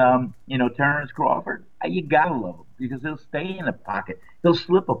 And Terrence Crawford, you gotta love him because he'll stay in the pocket. He'll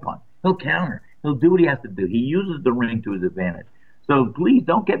slip a punt. He'll counter. He'll do what he has to do. He uses the ring to his advantage. So please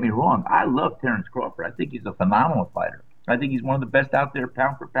don't get me wrong. I love Terrence Crawford. I think he's a phenomenal fighter. I think he's one of the best out there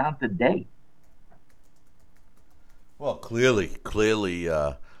pound for pound today. Well, clearly,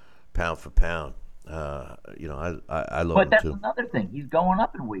 pound for pound. I love him too. But that's another thing. He's going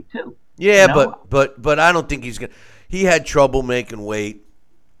up in weight too. Yeah, but I don't think he's gonna. He had trouble making weight,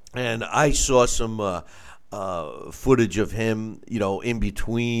 and I saw some footage of him, in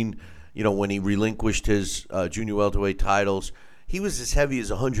between, when he relinquished his junior welterweight titles. He was as heavy as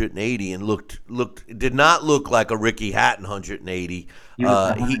 180 and did not look like a Ricky Hatton 180. He was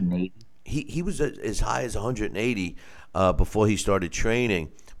 180. He was as high as 180 before he started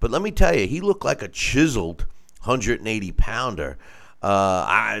training. But let me tell you, he looked like a chiseled 180-pounder.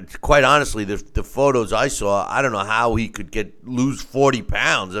 Quite honestly, the photos I saw, I don't know how he could lose 40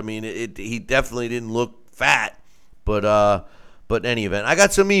 pounds. I mean, he definitely didn't look fat. But in any event, I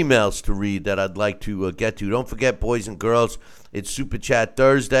got some emails to read that I'd like to get to. Don't forget, boys and girls, it's Super Chat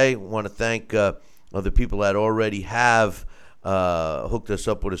Thursday. I want to thank the people that already have hooked us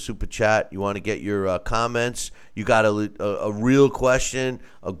up with a Super Chat. You want to get your comments. You got a real question,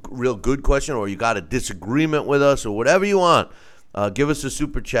 a real good question, or you got a disagreement with us, or whatever you want. Give us a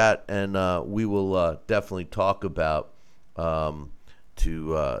Super Chat, and we will definitely talk about to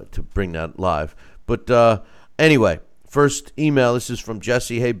bring that live. But anyway, first email. This is from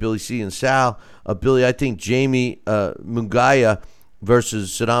Jesse. Hey, Billy C. and Sal. Billy, I think Jamie Munguia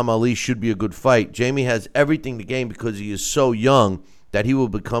versus Saddam Ali should be a good fight. Jamie has everything to gain because he is so young that he will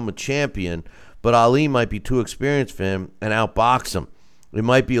become a champion, but Ali might be too experienced for him and outbox him. It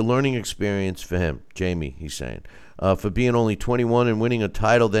might be a learning experience for him, Jamie, he's saying. For being only 21 and winning a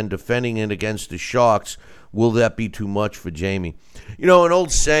title, then defending it against the Sharks, will that be too much for Jamie? An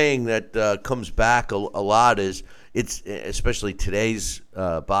old saying that comes back a lot is, it's especially today's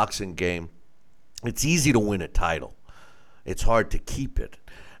boxing game, it's easy to win a title. It's hard to keep it.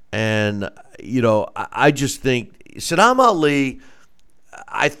 And, I just think Saddam Ali,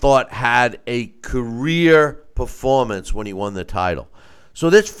 I thought, had a career performance when he won the title. So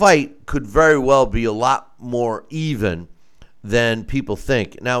this fight could very well be a lot more even than people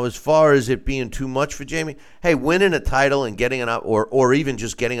think. Now, as far as it being too much for Jamie, hey, winning a title and getting or even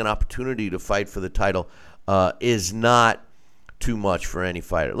just getting an opportunity to fight for the title is not too much for any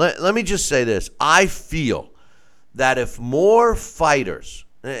fighter. Let me just say this. I feel that if more fighters,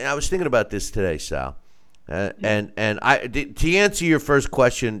 and I was thinking about this today, Sal, and to answer your first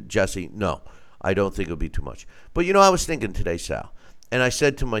question, Jesse, no, I don't think it'll be too much. But, I was thinking today, Sal, and I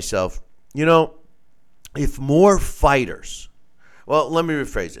said to myself, if more fighters, well, let me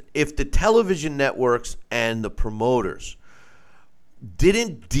rephrase it. If the television networks and the promoters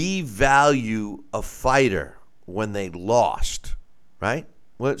didn't devalue a fighter when they lost, right?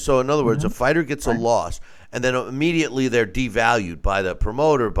 So in other words, a fighter gets a loss, and then immediately they're devalued by the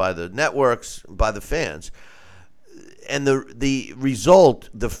promoter, by the networks, by the fans. And the result,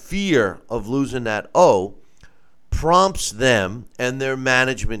 the fear of losing that prompts them and their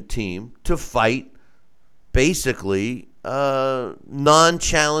management team to fight basically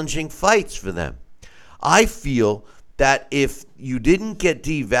non-challenging fights for them. I feel that if you didn't get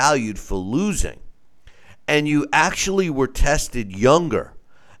devalued for losing and you actually were tested younger,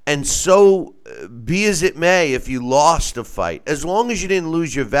 and so be as it may, if you lost a fight, as long as you didn't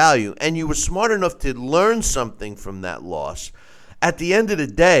lose your value and you were smart enough to learn something from that loss, at the end of the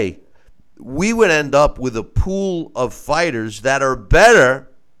day, we would end up with a pool of fighters that are better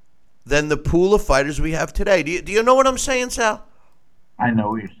than the pool of fighters we have today. Do you know what I'm saying, Sal? I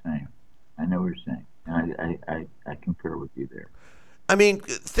know what you're saying. And I concur with you there. I mean,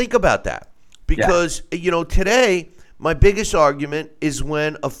 think about that. Because, today, my biggest argument is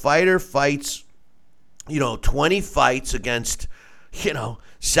when a fighter fights, 20 fights against,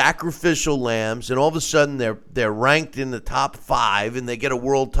 sacrificial lambs, and all of a sudden they're ranked in the top 5 and they get a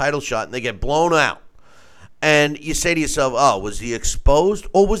world title shot and they get blown out. And you say to yourself, was he exposed,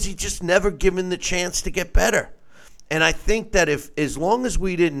 or was he just never given the chance to get better? And I think that as long as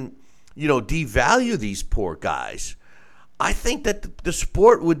we didn't, devalue these poor guys, I think that the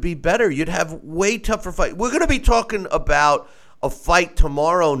sport would be better. You'd have way tougher fights. We're going to be talking about a fight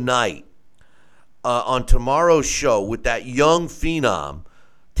tomorrow night on tomorrow's show with that young phenom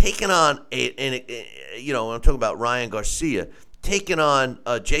taking on, I'm talking about Ryan Garcia, taking on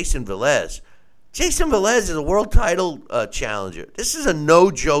Jason Velez. Jason Velez is a world title challenger. This is a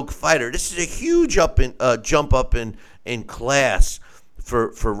no-joke fighter. This is a huge jump up in class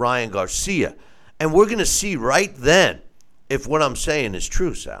for Ryan Garcia. And we're going to see right then if what I'm saying is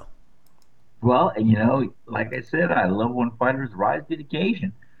true, Sal. Well, like I said, I love when fighters rise to the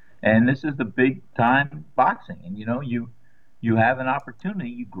occasion, and this is the big time boxing. And you have an opportunity,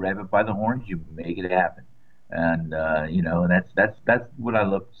 you grab it by the horns, you make it happen. And that's what I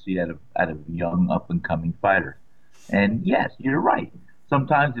love to see out of young up and coming fighters. And yes, you're right.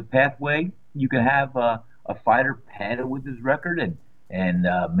 Sometimes the pathway, you can have a fighter padded with his record and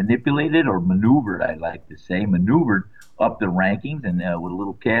manipulated or maneuvered, I like to say, maneuvered up the rankings, and with a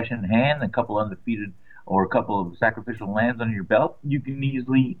little cash in hand, a couple undefeated or a couple of sacrificial lands under your belt, you can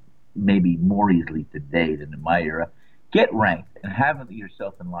easily, maybe more easily today than in my era, get ranked and have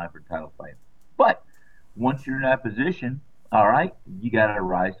yourself in line for a title fight. But once you're in that position, all right, you got to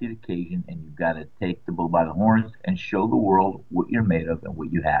rise to the occasion, and you've got to take the bull by the horns and show the world what you're made of and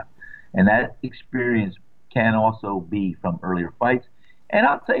what you have. And that experience can also be from earlier fights. And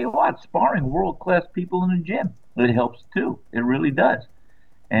I'll tell you what, sparring world-class people in the gym, it helps too. It really does.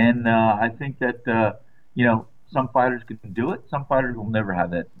 And I think that, some fighters can do it. Some fighters will never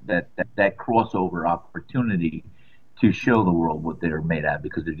have that crossover opportunity to show the world what they're made of,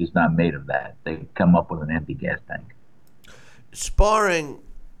 because they're just not made of that. They come up with an empty gas tank. Sparring,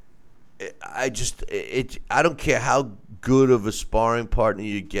 I don't care how good of a sparring partner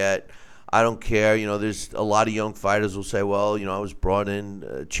you get. I don't care. There's a lot of young fighters will say, well, I was brought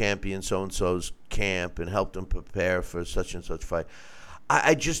in champion so-and-so's camp and helped them prepare for such and such fight.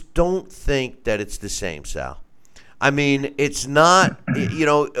 I just don't think that it's the same, Sal. I mean, it's not,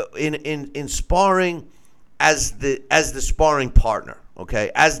 in sparring as the sparring partner,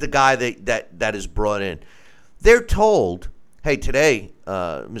 okay, as the guy that is brought in, they're told, hey, today,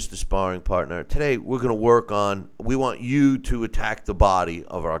 Mr. Sparring Partner, today we're going to work on, we want you to attack the body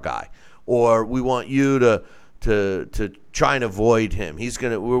of our guy, or we want you to try and avoid him.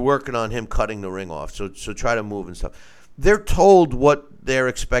 We're working on him cutting the ring off, so try to move and stuff. They're told what they're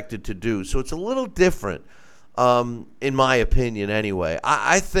expected to do, so it's a little different, in my opinion anyway.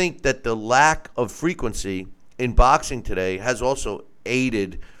 I think that the lack of frequency in boxing today has also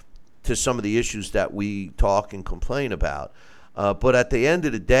aided to some of the issues that we talk and complain about. But at the end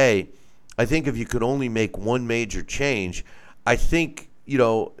of the day, I think if you could only make one major change, I think,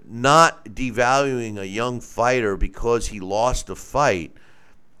 not devaluing a young fighter because he lost a fight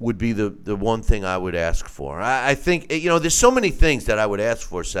would be the one thing I would ask for. I think, there's so many things that I would ask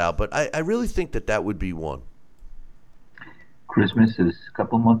for, Sal, but I really think that would be one. Christmas is a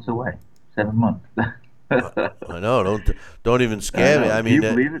couple months away, 7 months. I know. Don't even scare me. I mean, can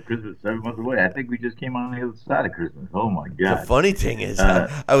you believe it? Christmas is 7 months away. I think we just came on the other side of Christmas. Oh my God! The funny thing is,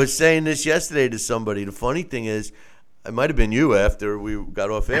 I was saying this yesterday to somebody. The funny thing is, it might have been you after we got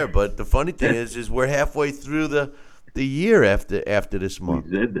off air, but the funny thing is we're halfway through the year after this month.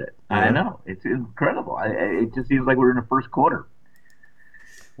 We did that. Yeah. I know. It's incredible. It just seems like we're in the first quarter.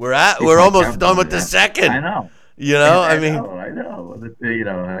 We're almost done with the second. I know. I know.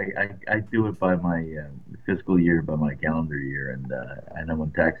 I do it by my fiscal year, by my calendar year, and I know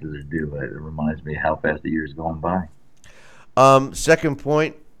when taxes are due. It reminds me how fast the year's going by. Second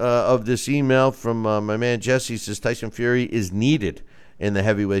point of this email from my man Jesse says Tyson Fury is needed in the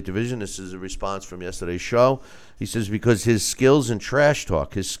heavyweight division. This is a response from yesterday's show. He says because his skills and trash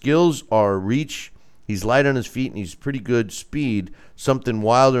talk. His skills are reach. He's light on his feet and he's pretty good speed. Something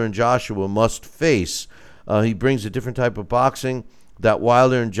Wilder and Joshua must face. He brings a different type of boxing that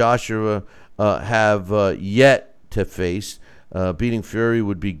Wilder and Joshua have yet to face. Beating Fury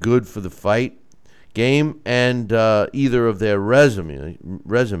would be good for the fight game and either of their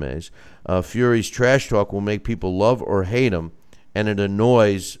resumes. Fury's trash talk will make people love or hate him, and it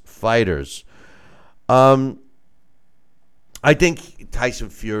annoys fighters. I think Tyson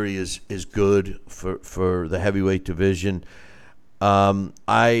Fury is good for the heavyweight division.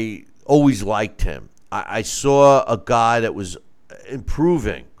 I always liked him. I saw a guy that was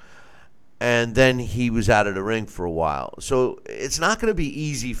improving, and then he was out of the ring for a while. So it's not going to be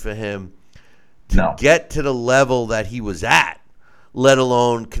easy for him to get to the level that he was at, let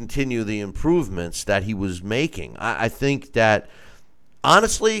alone continue the improvements that he was making. I think that,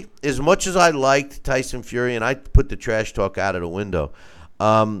 honestly, as much as I liked Tyson Fury, and I put the trash talk out of the window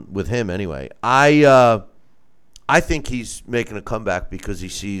with him anyway, I think he's making a comeback because he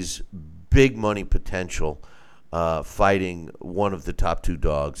sees big money potential fighting one of the top two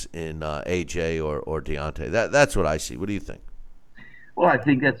dogs in AJ or Deontay. That's what I see. What do you think? Well, I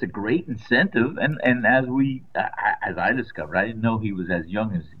think that's a great incentive, and as I discovered, I didn't know he was as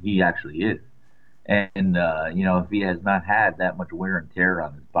young as he actually is. And if he has not had that much wear and tear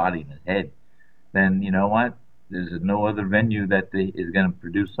on his body and his head, then you know what? there's no other venue that is going to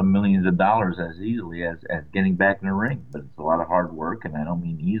produce some millions of dollars as easily as getting back in the ring. But it's a lot of hard work, and I don't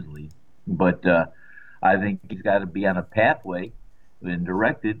mean easily. But I think he's got to be on a pathway and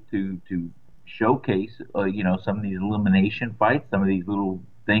directed to showcase, some of these elimination fights, some of these little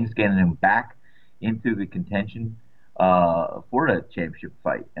things, getting him back into the contention for a championship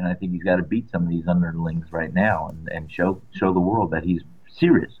fight. And I think he's got to beat some of these underlings right now and show the world that he's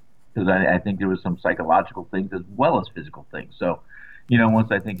serious. Because I think there was some psychological things as well as physical things. So,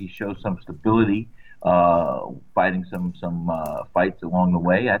 once I think he shows some stability, fighting some fights along the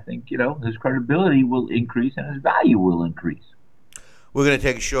way, I think, his credibility will increase and his value will increase. We're going to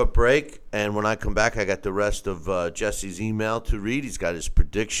take a short break, and when I come back, I got the rest of Jesse's email to read. He's got his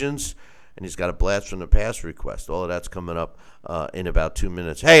predictions, and he's got a blast from the past request. All of that's coming up in about 2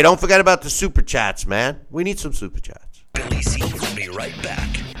 minutes. Hey, don't forget about the Super Chats, man. We need some Super Chats. Billy C will be right back,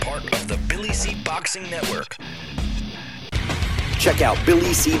 part of the Billy C Boxing Network. Check out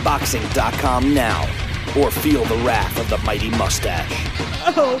BillyCBoxing.com now, or feel the wrath of the mighty mustache.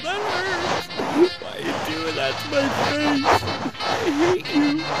 Oh, that hurts. Why are you doing that to my face? I hate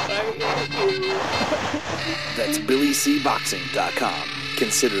you. I hate you. That's BillyCBoxing.com.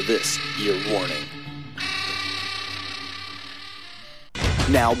 Consider this your warning.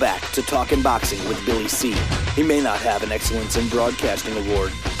 Now back to Talking Boxing with Billy C. He may not have an Excellence in Broadcasting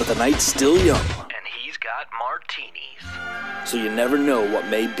award, but the night's still young. And he's got martinis. So you never know what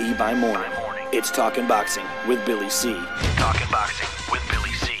may be by morning. It's Talking Boxing with Billy C. Talking Boxing with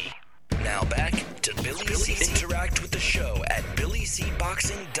Billy C. Now back to Billy C. Interact with the show at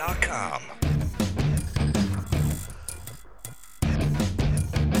BillyCBoxing.com.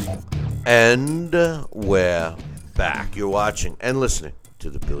 And we're back. You're watching and listening to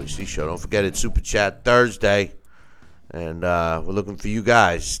the Billy C Show. Don't forget, it's Super Chat Thursday, and we're looking for you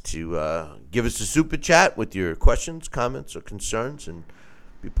guys to give us a Super Chat with your questions, comments, or concerns, and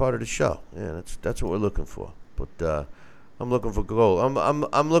be part of the show. Yeah, that's what we're looking for. But I'm looking for gold.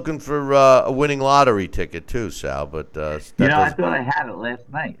 I'm looking for a winning lottery ticket too, Sal. But I thought I had it last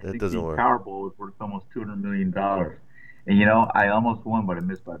night. It doesn't work. Powerball was worth almost $200 million. And I almost won, but I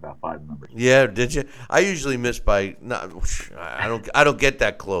missed by about 5 numbers. Yeah, did you? I usually miss by. I don't get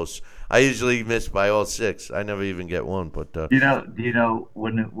that close. I usually miss by all 6. I never even get one. But do you know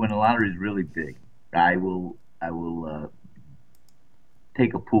when a lottery is really big, I will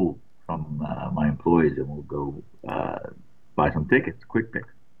take a pool from my employees and we'll go buy some tickets, quick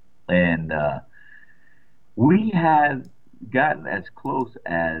picks, and we have gotten as close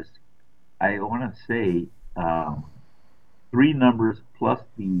as I want to say. 3 numbers plus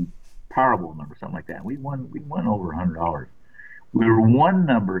the Powerball number, something like that. We won over $100. We were 1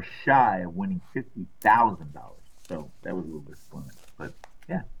 number shy of winning $50,000. So that was a little disappointing. But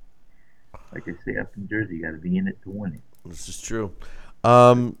yeah, like I say, up in Jersey, you got to be in it to win it. This is true.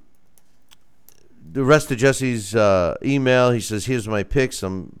 The rest of Jesse's email, he says, here's my picks.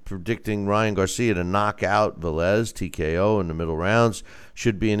 I'm predicting Ryan Garcia to knock out Velez, TKO in the middle rounds.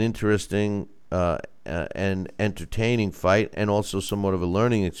 Should be an interesting and entertaining fight, and also somewhat of a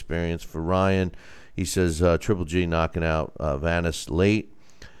learning experience for Ryan. He says Triple G knocking out Vanis late.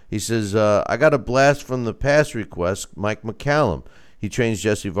 He says, I got a blast from the past request, Mike McCallum. He trains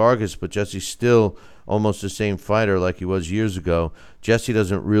Jesse Vargas, but Jesse's still almost the same fighter like he was years ago. Jesse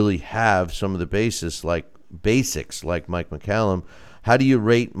doesn't really have some of the basics like Mike McCallum. How do you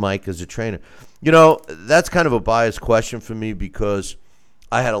rate Mike as a trainer? That's kind of a biased question for me because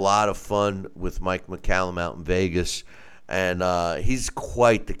I had a lot of fun with Mike McCallum out in Vegas, and he's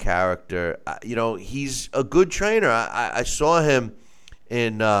quite the character. He's a good trainer. I saw him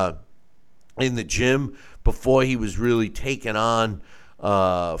in the gym before he was really taking on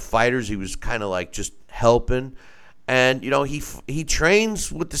fighters. He was kind of like just helping, and he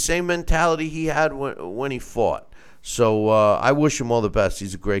trains with the same mentality he had when he fought. So I wish him all the best.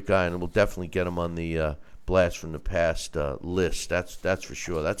 He's a great guy, and we'll definitely get him on the blast from the past list. That's for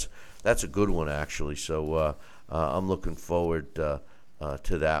sure. That's a good one actually. So I'm looking forward to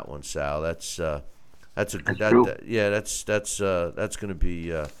that one, Sal. That's a good. That's going to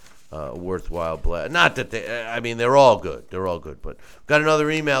be a worthwhile blast. Not that they're all good. They're all good. But got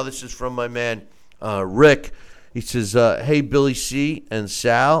another email. This is from my man Rick. He says, hey, Billy C. and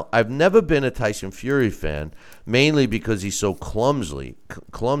Sal, I've never been a Tyson Fury fan, mainly because he's so clumsy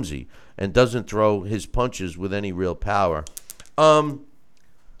and doesn't throw his punches with any real power. I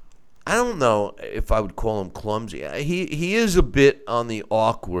don't know if I would call him clumsy. He is a bit on the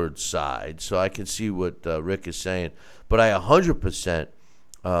awkward side, so I can see what Rick is saying. But I 100%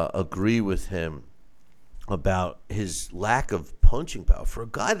 agree with him about his lack of punching power. For a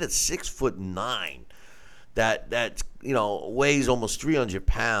guy that's 6'9", that weighs almost 300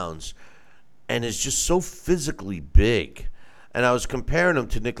 pounds and is just so physically big. And I was comparing him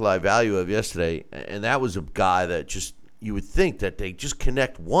to Nikolai Valuev yesterday, and that was a guy that just, you would think that they just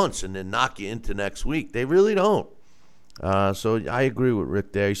connect once and then knock you into next week. They really don't. So I agree with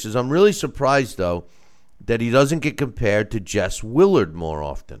Rick there. He says, I'm really surprised, though, that he doesn't get compared to Jess Willard more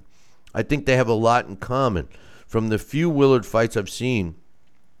often. I think they have a lot in common. From the few Willard fights I've seen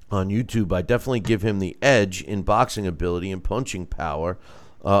on YouTube, I definitely give him the edge in boxing ability and punching power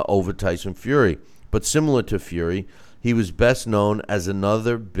over Tyson Fury. But similar to Fury, he was best known as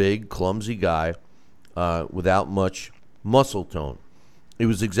another big, clumsy guy without much muscle tone. It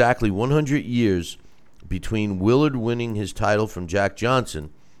was exactly 100 years between Willard winning his title from Jack Johnson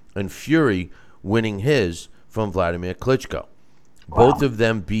and Fury winning his from Vladimir Klitschko. Wow. Both of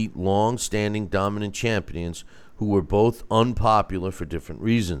them beat long-standing dominant champions who were both unpopular for different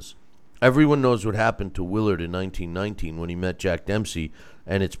reasons. Everyone knows what happened to Willard in 1919 when he met Jack Dempsey,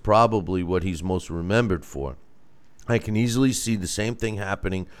 and it's probably what he's most remembered for. I can easily see the same thing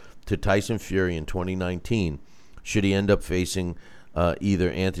happening to Tyson Fury in 2019 should he end up facing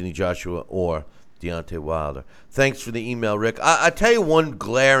either Anthony Joshua or Deontay Wilder. Thanks for the email, Rick. I tell you one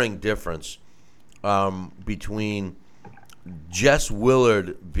glaring difference between Jess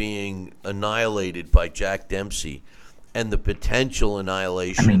Willard being annihilated by Jack Dempsey and the potential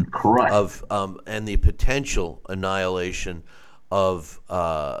annihilation of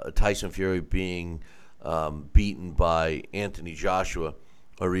Tyson Fury being beaten by Anthony Joshua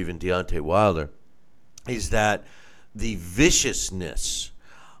or even Deontay Wilder is that the viciousness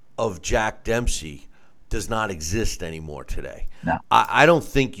of Jack Dempsey does not exist anymore today. No. I don't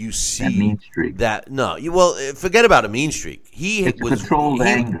think you see that mean streak. Forget about a mean streak. It's controlled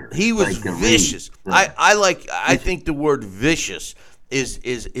anger. He was vicious. I think the word vicious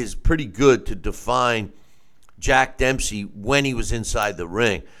is pretty good to define Jack Dempsey when he was inside the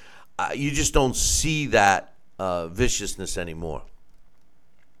ring. You just don't see that viciousness anymore.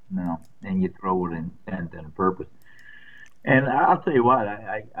 No, and you throw with intent and purpose. And I'll tell you what,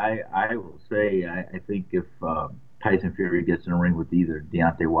 I will say, I think if Tyson Fury gets in a ring with either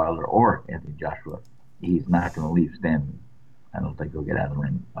Deontay Wilder or Anthony Joshua, he's not going to leave standing. I don't think he'll get out of the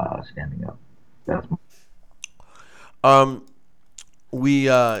ring standing up. That's I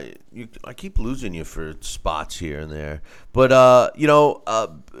keep losing you for spots here and there, but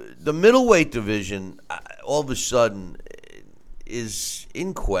the middleweight division all of a sudden is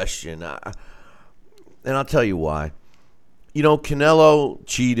in question, and I'll tell you why. Canelo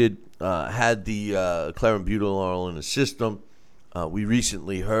cheated, had the clenbuterol in his system. We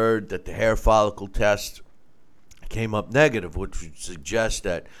recently heard that the hair follicle test came up negative, which would suggest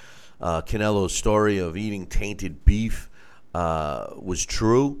that Canelo's story of eating tainted beef was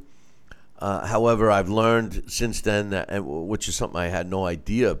true. However, I've learned since then, that, which is something I had no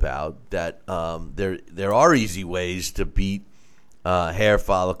idea about, that there are easy ways to beat hair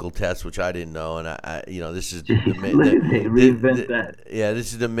follicle tests, which I didn't know, and this is this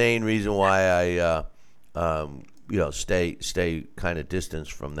is the main reason why I stay kind of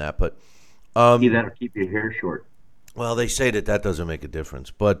distanced from that. But that'll keep your hair short. Well, they say that doesn't make a difference,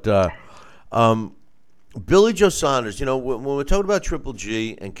 but Billy Joe Saunders, when we're talking about Triple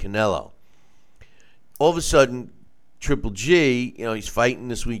G and Canelo, all of a sudden Triple G, he's fighting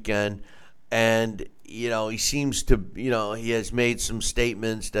this weekend, and he seems to, he has made some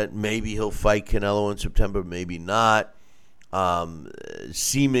statements that maybe he'll fight Canelo in September, maybe not.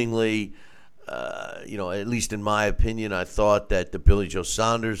 Seemingly, at least in my opinion, I thought that the Billy Joe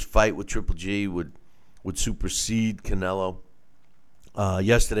Saunders fight with Triple G would supersede Canelo.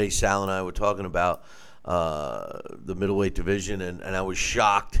 Yesterday, Sal and I were talking about the middleweight division, and I was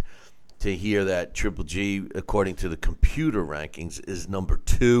shocked to hear that Triple G, according to the computer rankings, is number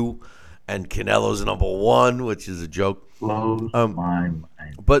 2. And Canelo's number 1, which is a joke. Blows my mind.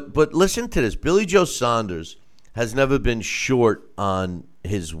 But listen to this. Billy Joe Saunders has never been short on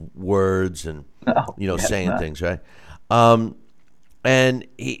his words and saying things, right? And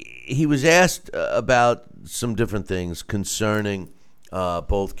he was asked about some different things concerning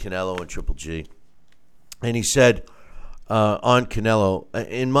both Canelo and Triple G, and he said on Canelo,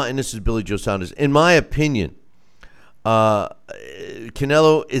 and this is Billy Joe Saunders, in my opinion,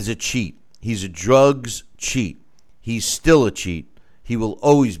 Canelo is a cheat. He's a drugs cheat. He's still a cheat. He will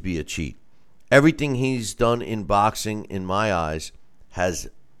always be a cheat. Everything he's done in boxing, in my eyes, has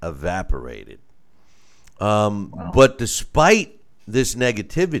evaporated. Wow. But despite this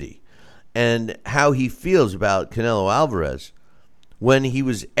negativity and how he feels about Canelo Alvarez, when he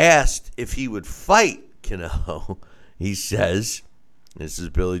was asked if he would fight Canelo, he says, this is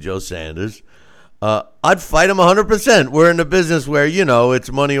Billy Joe Saunders, I'd fight him 100%. We're in a business where,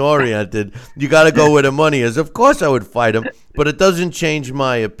 it's money-oriented. You got to go where the money is. Of course I would fight him, but it doesn't change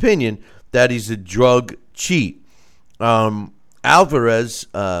my opinion that he's a drug cheat. Alvarez,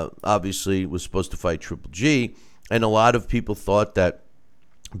 obviously, was supposed to fight Triple G, and a lot of people thought that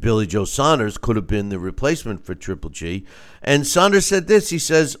Billy Joe Saunders could have been the replacement for Triple G. And Saunders said this. He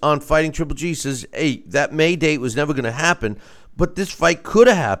says on Fighting Triple G, he says, hey, that May date was never going to happen, but this fight could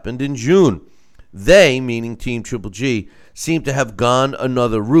have happened in June. They, meaning Team Triple G, seem to have gone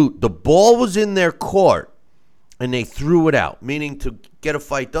another route. The ball was in their court, and they threw it out, meaning to get a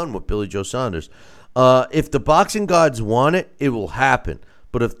fight done with Billy Joe Saunders. If the boxing gods want it, it will happen.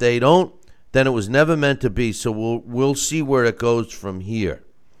 But if they don't, then it was never meant to be. So we'll see where it goes from here.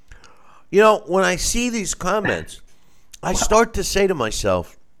 When I see these comments, I start to say to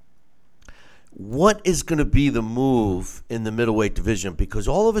myself, what is going to be the move in the middleweight division? Because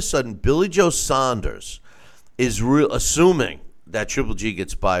all of a sudden, Billy Joe Saunders is assuming that Triple G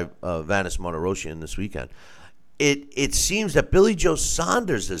gets by Vanes Martirosyan this weekend. It seems that Billy Joe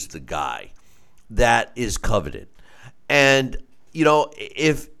Saunders is the guy that is coveted. And,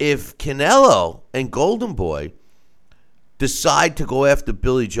 if Canelo and Golden Boy decide to go after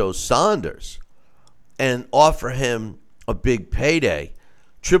Billy Joe Saunders and offer him a big payday,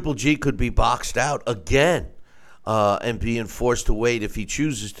 Triple G could be boxed out again and being forced to wait if he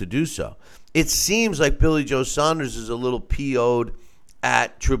chooses to do so. It seems like Billy Joe Saunders is a little PO'd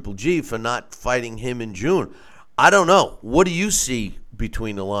at Triple G for not fighting him in June. I don't know. What do you see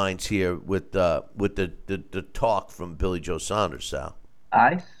between the lines here with the talk from Billy Joe Saunders, Sal?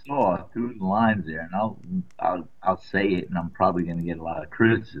 I saw through the lines there, and I'll say it, and I'm probably going to get a lot of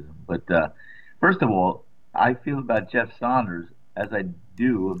criticism. But first of all, I feel about Jeff Saunders as I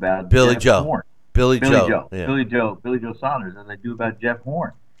do about Billy Jeff Joe. Horn. Billy Joe Saunders, as I do about Jeff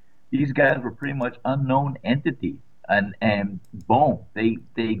Horn. These guys were pretty much unknown entities, and boom,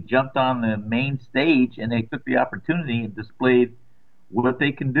 they jumped on the main stage and they took the opportunity and displayed what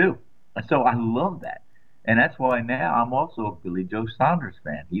they can do. And so I love that. And that's why now I'm also a Billy Joe Saunders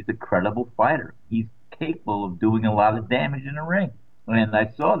fan. He's a credible fighter. He's capable of doing a lot of damage in the ring. And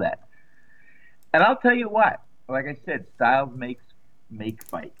I saw that. And I'll tell you what, like I said, styles make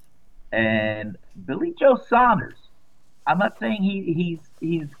fights. And Billy Joe Saunders, I'm not saying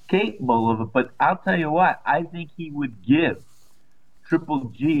he's capable of it, but I'll tell you what, I think he would give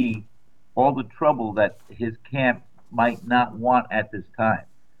Triple G all the trouble that his camp might not want at this time.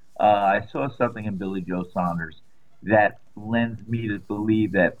 I saw something in Billy Joe Saunders that lends me to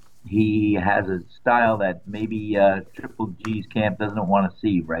believe that he has a style that maybe Triple G's camp doesn't want to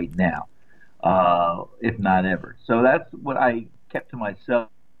see right now, if not ever. So that's what I kept to myself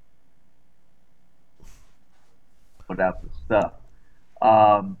without the stuff.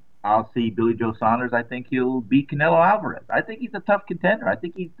 I'll see Billy Joe Saunders. I think he'll beat Canelo Alvarez. I think he's a tough contender. I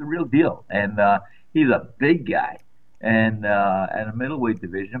think he's the real deal. And he's a big guy and at a middleweight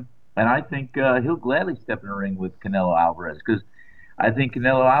division. And I think he'll gladly step in the ring with Canelo Alvarez because I think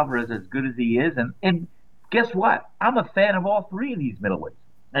Canelo Alvarez, as good as he is, and guess what? I'm a fan of all three of these middleweights.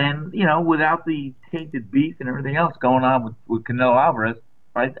 And, without the tainted beef and everything else going on with Canelo Alvarez,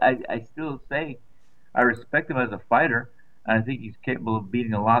 I still say I respect him as a fighter, and I think he's capable of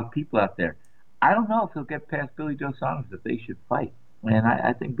beating a lot of people out there. I don't know if he'll get past Billy Joe Saunders if they should fight. And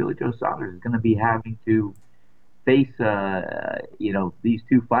I think Billy Joe Saunders is going to be having to face, these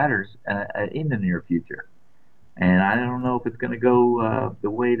two fighters in the near future. And I don't know if it's going to go the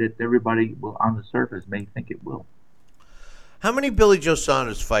way that everybody on the surface may think it will. How many Billy Joe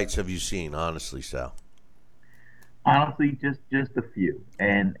Saunders fights have you seen, honestly, Sal? Honestly, just a few.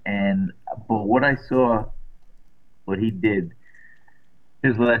 But what I saw, what he did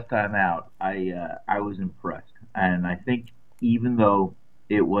his last time out, I was impressed. And I think even though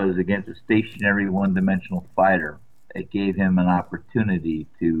it was against a stationary one-dimensional fighter, it gave him an opportunity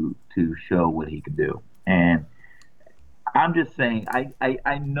to show what he could do. And I'm just saying,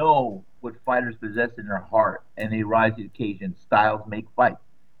 I know what fighters possess in their heart, and they rise to the occasion. Styles make fights.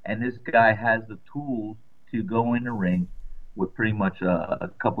 And this guy has the tools to go in the ring with pretty much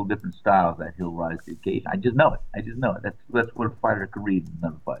a couple different styles that he'll rise to the occasion. I just know it. That's what a fighter could read in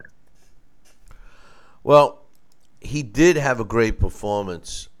another fighter. Well, he did have a great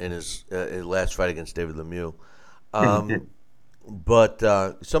performance in his last fight against David Lemieux. But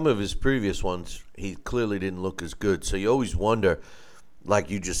some of his previous ones, he clearly didn't look as good. So you always wonder,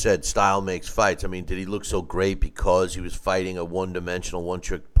 like you just said, style makes fights. I mean, did he look so great because he was fighting a one-dimensional,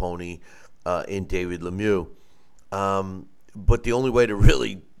 one-trick pony in David Lemieux? But the only way to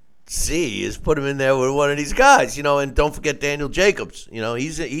really see is put him in there with one of these guys, and don't forget Daniel Jacobs.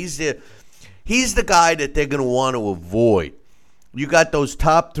 He's he's the guy that they're going to want to avoid. You got those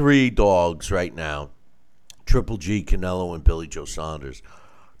top three dogs right now, Triple G, Canelo, and Billy Joe Saunders.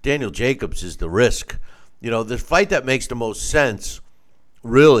 Daniel Jacobs is the risk. The fight that makes the most sense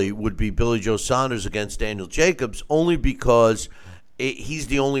really would be Billy Joe Saunders against Daniel Jacobs, only because he's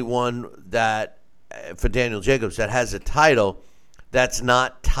the only one that, for Daniel Jacobs, that has a title that's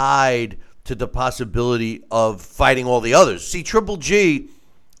not tied to the possibility of fighting all the others. See, Triple G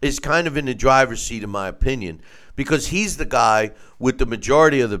is kind of in the driver's seat, in my opinion, because he's the guy with the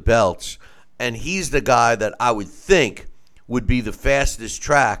majority of the belts, and he's the guy that I would think would be the fastest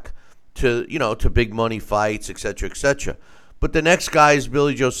track to, to big money fights, et cetera, et cetera. But the next guy is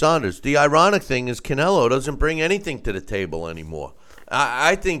Billy Joe Saunders. The ironic thing is Canelo doesn't bring anything to the table anymore.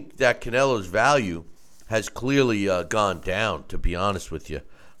 I think that Canelo's value has clearly gone down, to be honest with you.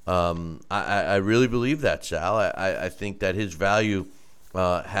 I really believe that, Sal. I think that his value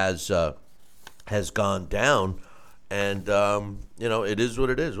has gone down, and it is what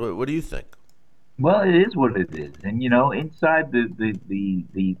it is. What do you think? Well, it is what it is, and inside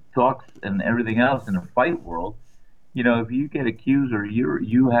the talks and everything else in the fight world, if you get accused or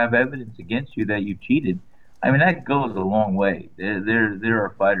you have evidence against you that you cheated, I mean that goes a long way. There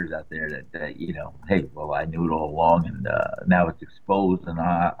are fighters out there that hey, well, I knew it all along, and now it's exposed, and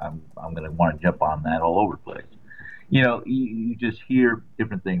I'm going to want to jump on that all over the place. You just hear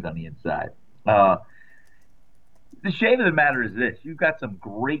different things on the inside. The shame of the matter is this: you've got some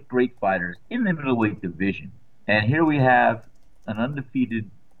great fighters in the middleweight division, and here we have an undefeated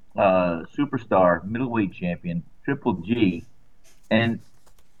superstar middleweight champion, Triple G, and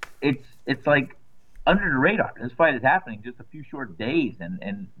it's like under the radar. This fight is happening just a few short days,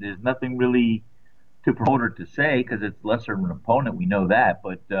 and there's nothing really to promote or to say because it's lesser of an opponent. We know that,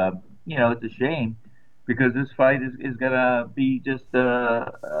 but it's a shame because this fight is gonna be just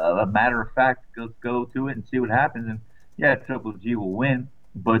a matter of fact. Go to it and see what happens, and yeah, Triple G will win.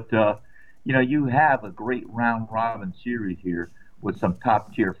 But you have a great round robin series here with some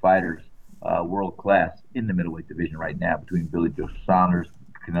top tier fighters, world class in the middleweight division right now between Billy Joe Saunders,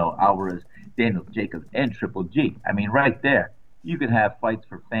 Canelo Alvarez, Daniel Jacobs, and Triple G. I mean, right there, you could have fights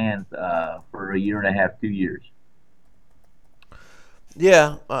for fans for a year and a half, 2 years.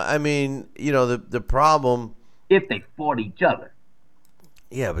 Yeah, I mean, the problem... If they fought each other.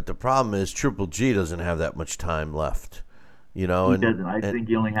 Yeah, but the problem is Triple G doesn't have that much time left. He doesn't. I think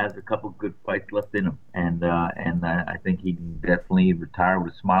he only has a couple good fights left in him, and I think he can definitely retire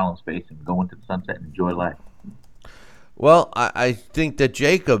with a smile on his face and go into the sunset and enjoy life. Well, I think that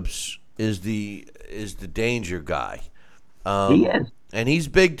Jacobs is the danger guy. He is, and he's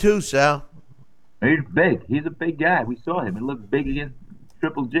big too, Sal. He's big. He's a big guy. We saw him. He looked big against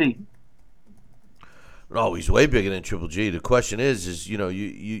Triple G. No, he's way bigger than Triple G. The question is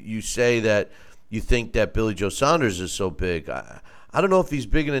you say that you think that Billy Joe Saunders is so big. I don't know if he's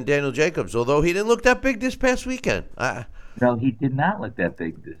bigger than Daniel Jacobs, although he didn't look that big this past weekend. No, he did not look that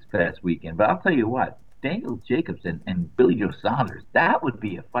big this past weekend. But I'll tell you what, Daniel Jacobs and Billy Joe Saunders, that would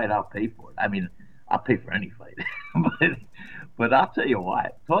be a fight I'll pay for. I mean, I'll pay for any fight. but I'll tell you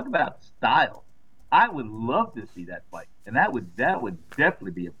what, talk about style. I would love to see that fight, and that would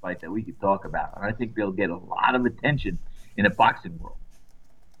definitely be a fight that we could talk about. And I think they'll get a lot of attention in the boxing world.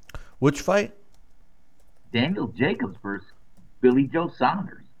 Which fight? Daniel Jacobs versus Billy Joe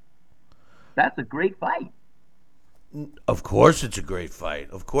Saunders. That's a great fight. Of course, it's a great fight.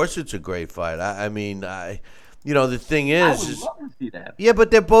 I mean, the thing is, I would love to see that. Yeah,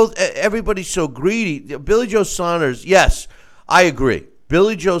 but they're both. Everybody's so greedy. Billy Joe Saunders. Yes, I agree.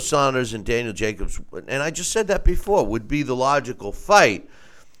 Billy Joe Saunders and Daniel Jacobs, and I just said that before, would be the logical fight.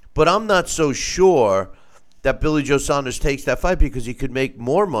 But I'm not so sure that Billy Joe Saunders takes that fight because he could make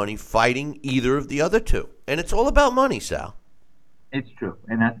more money fighting either of the other two. And it's all about money, Sal. It's true.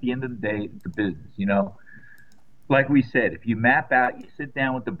 And at the end of the day, it's a business, Like we said, if you map out, you sit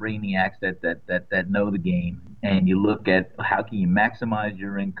down with the brainiacs that know the game, and you look at how can you maximize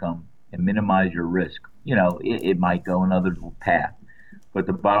your income and minimize your risk. It might go another path. But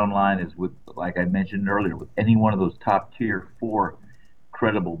the bottom line is, with, like I mentioned earlier, with any one of those top tier 4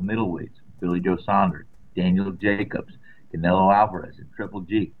 credible middleweights, Billy Joe Saunders, Daniel Jacobs, Canelo Alvarez, and Triple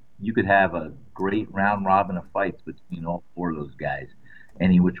G, you could have a great round robin of fights between all 4 of those guys,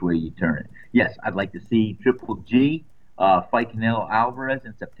 any which way you turn it. Yes, I'd like to see Triple G fight Canelo Alvarez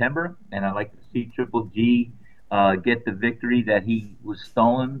in September, and I'd like to see Triple G get the victory that he was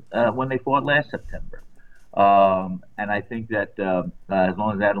stolen when they fought last September. And I think that as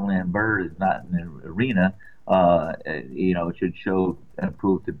long as Adeline Bird is not in the arena, it should show and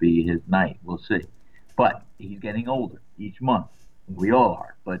prove to be his night. We'll see. But he's getting older each month. We all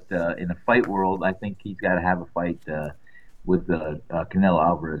are. But in the fight world, I think he's got to have a fight with Canelo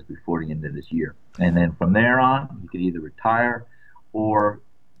Alvarez before the end of this year. And then from there on, he could either retire or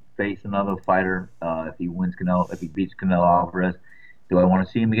face another fighter if he beats Canelo Alvarez. Do I want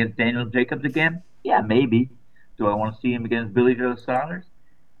to see him against Daniel Jacobs again? Yeah, maybe. Do I want to see him against Billy Joe Saunders?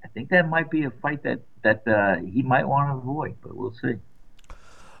 I think that might be a fight that he might want to avoid, but we'll see.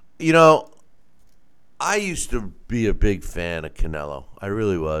 You know, I used to be a big fan of Canelo. I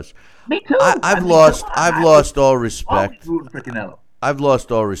really was. Me too. I've lost all respect. Always rooting for Canelo. I've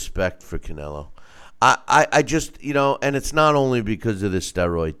lost all respect for Canelo. I just, you know, and it's not only because of the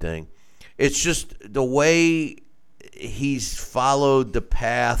steroid thing. It's just the way he's followed the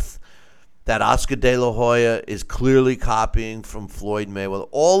path that Oscar De La Hoya is clearly copying from Floyd Mayweather.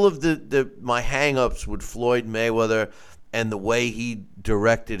 All of my hang-ups with Floyd Mayweather and the way he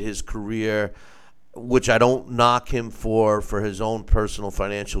directed his career, which I don't knock him for his own personal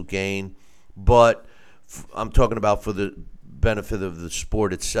financial gain, but I'm talking about for the benefit of the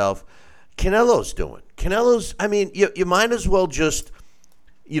sport itself. Canelo's doing. I mean, you might as well just,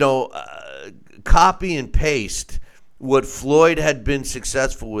 copy and paste what Floyd had been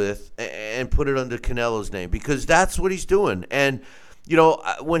successful with and put it under Canelo's name, because that's what he's doing. And,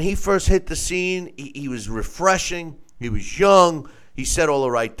 when he first hit the scene, he was refreshing. He was young. He said all the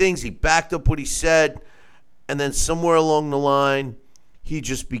right things. He backed up what he said. And then somewhere along the line, he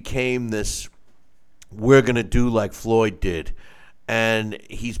just became this, we're going to do like Floyd did. And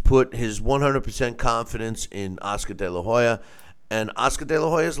he's put his 100% confidence in Oscar De La Hoya. And Oscar De La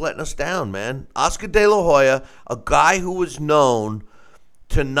Hoya is letting us down, man. Oscar De La Hoya, a guy who was known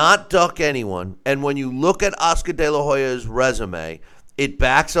to not duck anyone. And when you look at Oscar De La Hoya's resume, it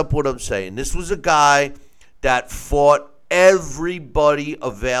backs up what I'm saying. This was a guy that fought everybody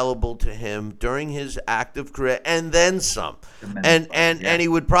available to him during his active career, and then some. And he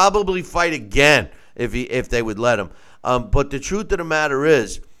would probably fight again if they would let him. But the truth of the matter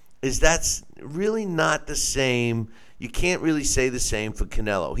is that's really not the same. You can't really say the same for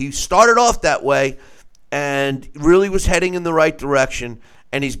Canelo. He started off that way and really was heading in the right direction,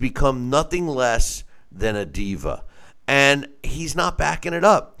 and he's become nothing less than a diva. And he's not backing it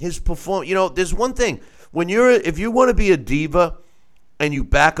up. His performance, there's one thing. If you want to be a diva and you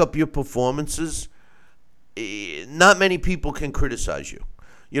back up your performances, not many people can criticize you.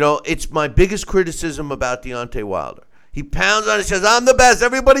 It's my biggest criticism about Deontay Wilder. He pounds on it, says, I'm the best.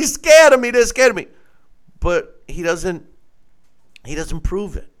 Everybody's scared of me. They're scared of me. But he doesn't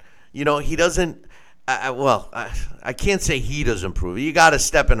prove it. He doesn't. I can't say he doesn't prove it. You got to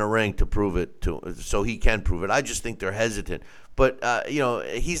step in the ring to prove it, so he can prove it. I just think they're hesitant. But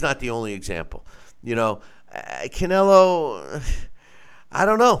he's not the only example. Canelo, I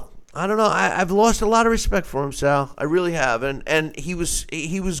don't know. I've lost a lot of respect for him, Sal. I really have. And he was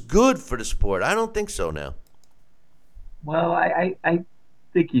good for the sport. I don't think so now. Well, I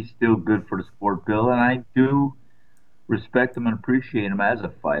think he's still good for the sport, Bill, and I do respect him and appreciate him as a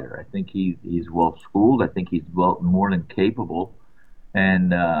fighter. I think he's well schooled. I think he's more than capable,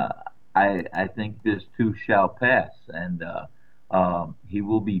 and I think this too shall pass, and he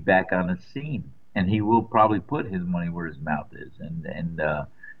will be back on the scene, and he will probably put his money where his mouth is, and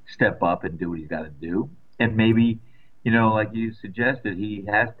step up and do what he's got to do, and maybe, like you suggested, he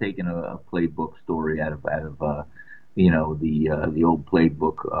has taken a playbook story out of the old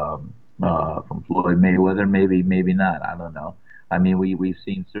playbook from Floyd Mayweather. Maybe not. I don't know. I mean, we've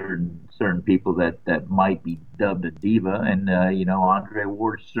seen certain people that might be dubbed a diva, and Andre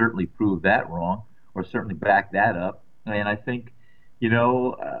Ward certainly proved that wrong, or certainly backed that up. And I think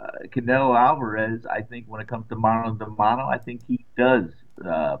Canelo Alvarez, I think when it comes to mano a mano, I think he does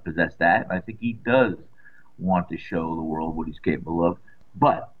possess that, and I think he does want to show the world what he's capable of.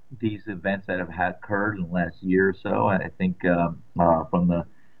 But these events that have occurred in the last year or so, I think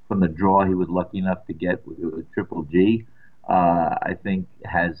from the draw he was lucky enough to get with Triple G, I think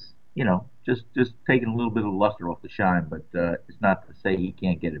has just taken a little bit of luster off the shine. But it's not to say he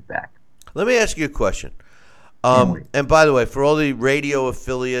can't get it back. Let me ask you a question. And by the way, for all the radio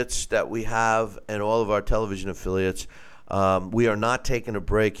affiliates that we have and all of our television affiliates, we are not taking a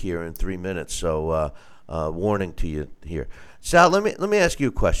break here in 3 minutes. So warning to you here. Sal, let me ask you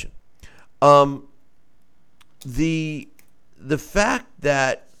a question. The fact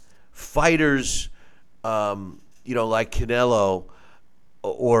that fighters, like Canelo,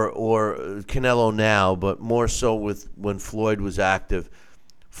 or Canelo now, but more so with when Floyd was active,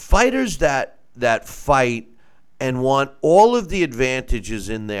 fighters that fight and want all of the advantages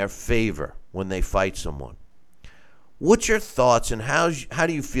in their favor when they fight someone. What's your thoughts, and how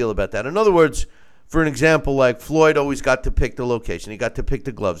do you feel about that? In other words, for an example, like Floyd always got to pick the location. He got to pick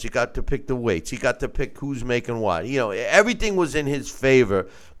the gloves. He got to pick the weights. He got to pick who's making what. Everything was in his favor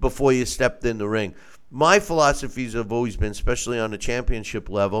before you stepped in the ring. My philosophies have always been, especially on the championship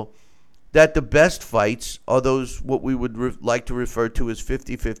level, that the best fights are those what we would like to refer to as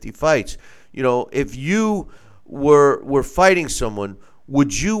 50-50 fights. If you were fighting someone,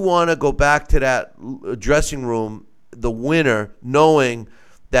 would you want to go back to that dressing room, the winner, knowing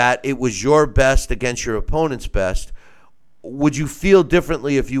that it was your best against your opponent's best? Would you feel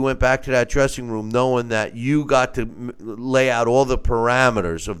differently if you went back to that dressing room knowing that you got to lay out all the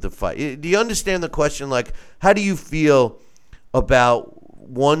parameters of the fight? Do you understand the question? Like, how do you feel about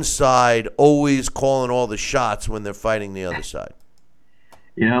one side always calling all the shots when they're fighting the other side?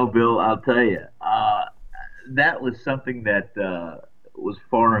 Bill, I'll tell you, that was something that was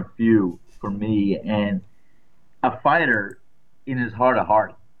far and few for me. And a fighter, in his heart of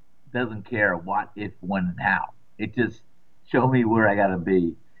hearts, doesn't care what, if, when, and how. It just show me where I got to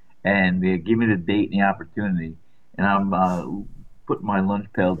be, and give me the date and the opportunity, and I'm putting my lunch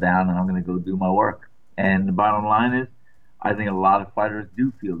pail down, and I'm going to go do my work. And the bottom line is, I think a lot of fighters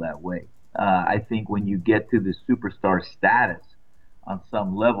do feel that way. I think when you get to the superstar status on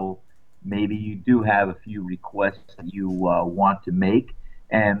some level, maybe you do have a few requests that you want to make,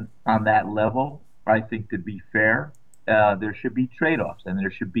 and on that level, I think to be fair, there should be trade-offs, and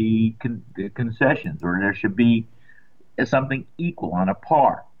there should be concessions, or there should be something equal on a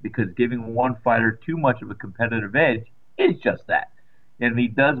par, because giving one fighter too much of a competitive edge is just that. And if he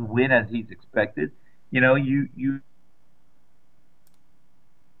does win as he's expected, you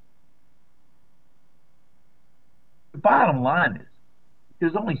the bottom line is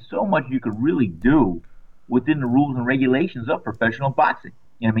there's only so much you can really do within the rules and regulations of professional boxing.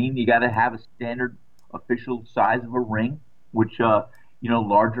 You got to have a standard official size of a ring, which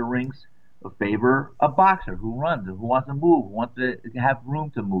larger rings favor a boxer who runs, who wants to move, who wants to have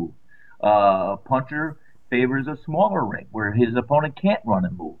room to move. A puncher favors a smaller ring where his opponent can't run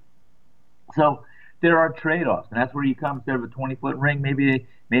and move. So there are trade-offs, and that's where you come. Instead of a 20-foot ring, maybe an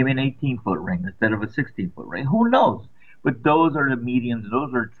 18-foot ring instead of a 16-foot ring. Who knows? But those are the medians.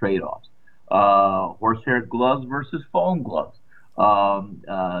 Those are trade-offs. Horsehair gloves versus foam gloves.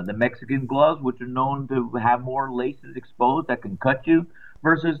 The Mexican gloves, which are known to have more laces exposed that can cut you,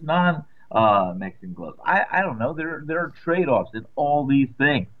 versus non-Mexican gloves. I don't know. There are trade-offs in all these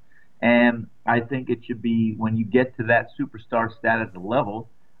things. And I think it should be, when you get to that superstar status level,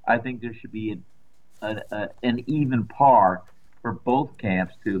 I think there should be an even par for both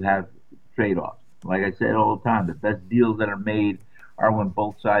camps to have trade-offs. Like I said all the time, the best deals that are made are when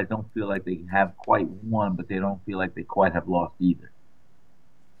both sides don't feel like they have quite won, but they don't feel like they quite have lost either.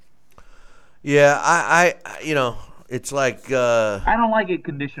 Yeah, I it's like I don't like it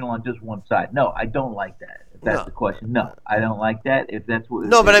conditional on just one side. No, I don't like that. If that's the question, no, I don't like that. If that's what.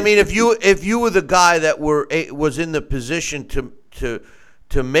 No, but I mean, if you were the guy that was in the position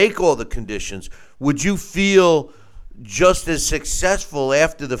to make all the conditions, would you feel just as successful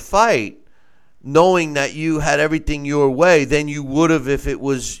after the fight, knowing that you had everything your way, than you would have if it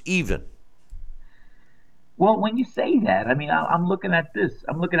was even? Well, when you say that, I mean, I'm looking at this.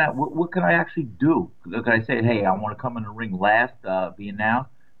 I'm looking at what can I actually do? Could I say, hey, I want to come in the ring last, be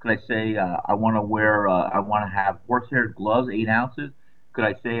announced? Could I say I want to have horsehair gloves, 8 ounces? Could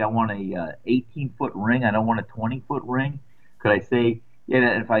I say I want a 18-foot ring? I don't want a 20-foot ring. Could I say,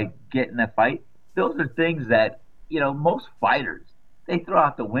 if I get in that fight? Those are things that, most fighters, they throw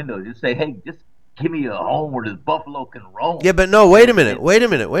out the window. Just say, hey, just give me a home where this buffalo can roam. Yeah, but no, wait a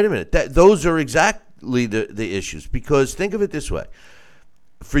minute. Those are exactly the issues, because think of it this way.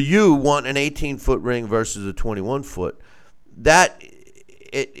 For you, want an 18-foot ring versus a 21-foot, that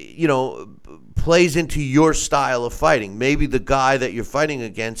plays into your style of fighting. Maybe the guy that you're fighting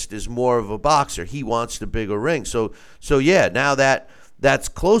against is more of a boxer. He wants the bigger ring. So yeah, now that's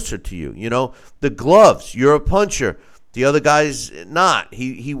closer to you. The gloves, you're a puncher. The other guy's not.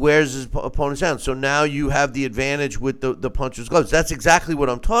 He wears his opponent's hand. So now you have the advantage with the puncher's gloves. That's exactly what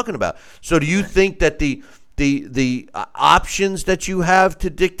I'm talking about. So do you think that the options that you have to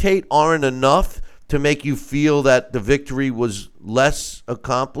dictate aren't enough to make you feel that the victory was less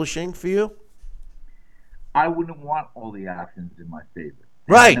accomplishing for you? I wouldn't want all the options in my favor.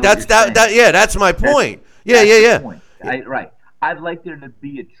 Right. That's my point. That's point. Right. I'd like there to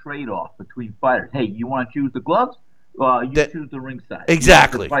be a trade-off between fighters. Hey, you want to choose the gloves? Well, you that, choose the ringside.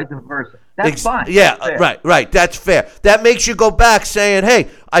 exactly. Vice versa. That's fine. Yeah, That's right. That's fair. That makes you go back saying, "Hey,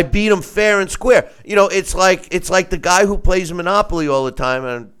 I beat him fair and square." You know, it's like the guy who plays Monopoly all the time,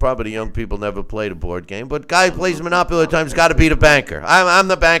 and probably the young people never played a board game, but guy who plays Monopoly all the time has got to beat a banker. I'm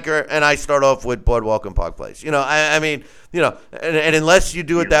the banker, and I start off with Boardwalk and Park Place. You know, I mean, you know, and unless you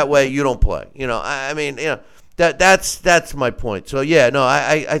do it that way, you don't play. You know, I mean, you know, that's my point. So yeah, no,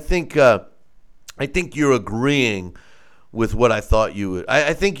 I think you're agreeing with what I thought you would.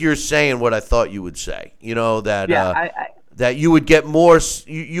 I think you're saying what I thought you would say. You know that that you would get more.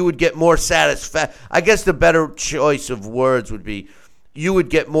 You would get more satisfaction. I guess the better choice of words would be, you would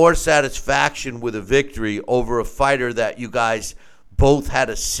get more satisfaction with a victory over a fighter that you guys both had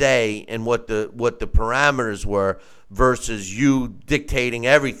a say in what the parameters were, versus you dictating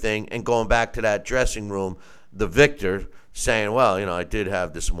everything and going back to that dressing room, the victor, saying, well, you know, I did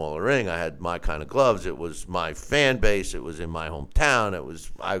have the smaller ring. I had my kind of gloves. It was my fan base. It was in my hometown.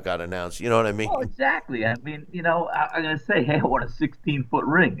 I got announced. You know what I mean? Oh, exactly. I mean, you know, I'm going to say, hey, I want a 16-foot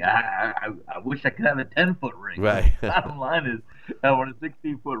ring. I wish I could have a 10-foot ring. Right. The bottom line is, I want a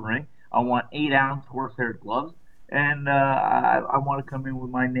 16-foot ring. I want 8-ounce horsehair gloves. And I want to come in with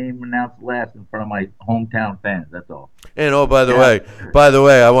my name announced last in front of my hometown fans. That's all. And by the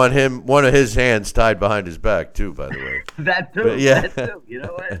way, I want one of his hands tied behind his back too. By the way, that too. But, yeah. That too. You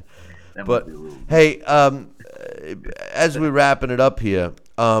know what? But hey, as we're wrapping it up here,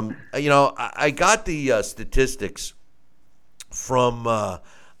 you know, I got the statistics from the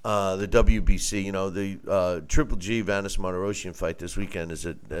WBC. You know, the Triple G Vanes Martirosyan fight this weekend is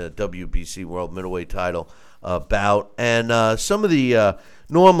a WBC World Middleweight title bout, and some of the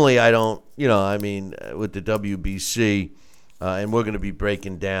normally I don't, you know, I mean, with the WBC, and we're going to be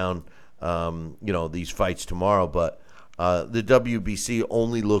breaking down, you know, these fights tomorrow, but the WBC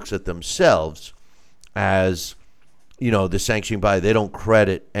only looks at themselves as, you know, the sanctioning body. They don't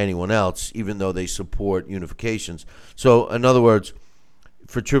credit anyone else, even though they support unifications. So, in other words,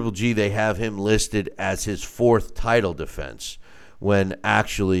 for Triple G, they have him listed as his 4th title defense, when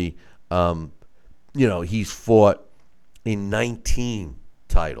actually, you know, he's fought in 19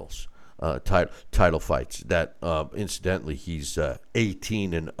 titles, title fights. That incidentally, he's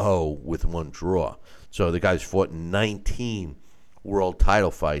 18-0 with 1 draw. So the guy's fought in 19 world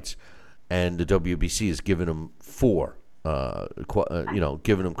title fights, and the WBC has given him 4. You know,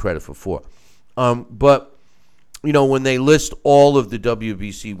 giving him credit for 4. But you know, when they list all of the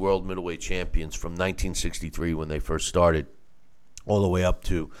WBC World Middleweight Champions from 1963, when they first started, all the way up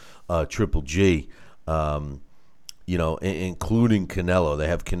to Triple G, you know, including Canelo. They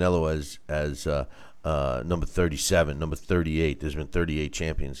have Canelo as number 37, number 38. There's been 38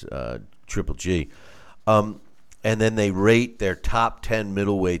 champions, Triple G. And then they rate their top 10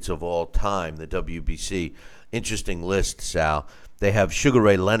 middleweights of all time, the WBC. Interesting list, Sal. They have Sugar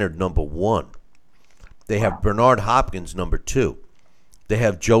Ray Leonard, number 1. They have Bernard Hopkins, number 2. They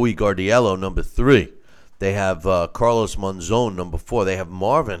have Joey Gardiello, number 3. They have Carlos Monzon, number 4. They have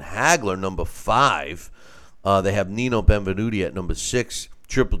Marvin Hagler, number 5. They have Nino Benvenuti at number 6.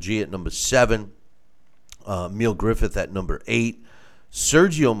 Triple G at number 7. Emil Griffith at number 8.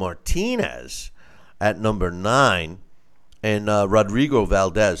 Sergio Martinez at number 9. And Rodrigo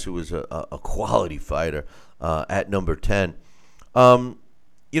Valdez, who was a quality fighter, at number 10.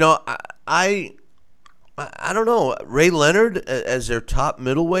 You know, I don't know. Ray Leonard as their top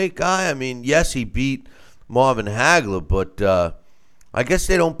middleweight guy. I mean, yes, he beat Marvin Hagler, but I guess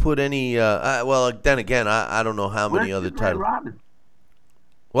they don't put any. Well, then again, I don't know how many other titles.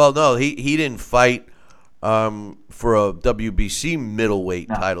 Well, no, he didn't fight for a WBC middleweight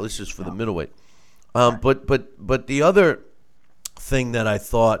title. This is for the middleweight. But the other thing that I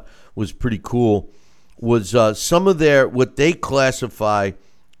thought was pretty cool was some of their, what they classify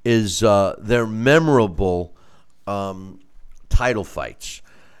is their memorable title fights.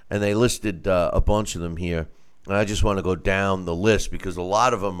 And they listed a bunch of them here. And I just want to go down the list because a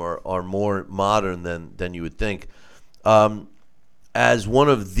lot of them are more modern than you would think. As one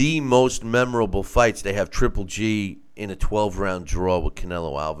of the most memorable fights, they have Triple G in a 12-round draw with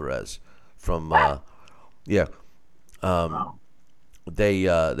Canelo Alvarez from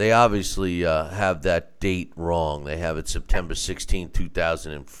They obviously have that date wrong. They have it September 16,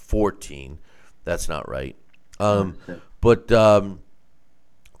 2014. That's not right. But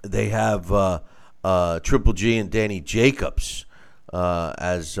they have Triple G and Danny Jacobs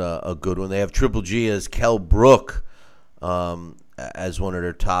as a good one. They have Triple G as Kell Brook as one of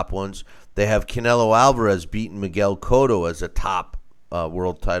their top ones. They have Canelo Alvarez beating Miguel Cotto as a top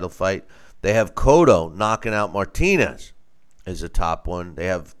world title fight. They have Cotto knocking out Martinez as a top one. They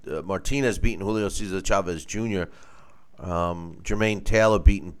have Martinez beating Julio Cesar Chavez Jr. Jermaine Taylor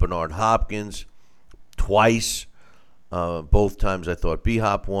beating Bernard Hopkins twice. Both times I thought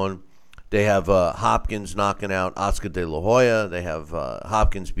B-Hop won. They have Hopkins knocking out Oscar De La Hoya. They have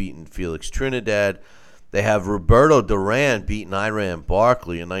Hopkins beating Felix Trinidad. They have Roberto Duran beating Iran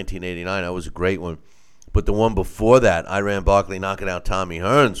Barkley in 1989. That was a great one. But the one before that, Iran Barkley knocking out Tommy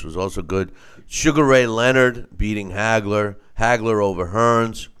Hearns, was also good. Sugar Ray Leonard beating Hagler. Hagler over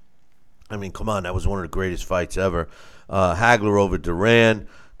Hearns. I mean, come on, that was one of the greatest fights ever. Hagler over Duran.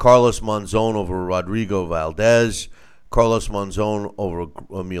 Carlos Monzon over Rodrigo Valdez. Carlos Monzon over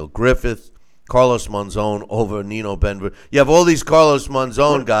Emil Griffith. Carlos Monzon over Nino Benvenuto. You have all these Carlos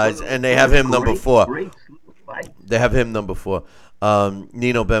Monzon guys, and they have him number 4. They have him number 4.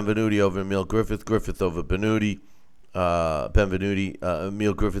 Nino Benvenuti over Emil Griffith. Griffith over Benuti. Benvenuti.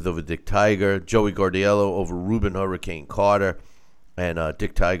 Emil Griffith over Dick Tiger. Joey Gardiello over Ruben Hurricane Carter. And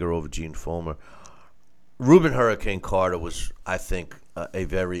Dick Tiger over Gene Fulmer. Ruben Hurricane Carter was, I think, a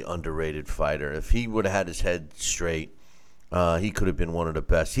very underrated fighter. If he would have had his head straight, he could have been one of the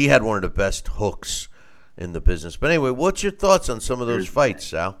best. He had one of the best hooks in the business. But anyway, what's your thoughts on some of those fights,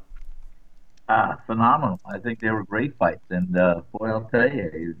 Sal? Phenomenal. I think they were great fights. And, boy, I'll tell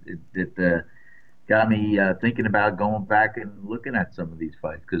you, it got me thinking about going back and looking at some of these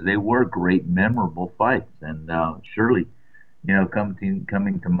fights because they were great, memorable fights. And surely,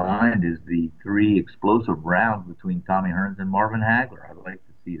 coming to mind is the 3 explosive rounds between Tommy Hearns and Marvin Hagler. I'd like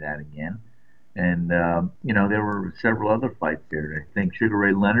to see that again. And, there were several other fights there. I think Sugar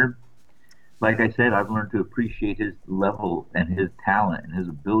Ray Leonard, like I said, I've learned to appreciate his level and his talent and his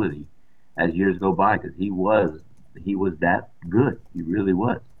ability as years go by because he was that good. He really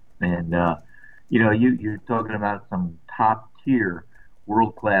was. And, you're talking about some top-tier,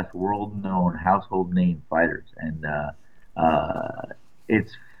 world-class, world-known, household name fighters. And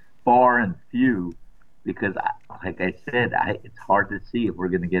it's far and few because, like I said, it's hard to see if we're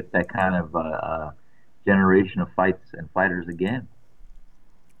going to get that kind of generation of fights and fighters again.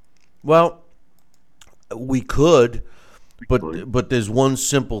 Well, we could, but there's one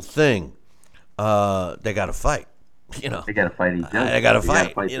simple thing. They got to fight. They got to fight each other. They got to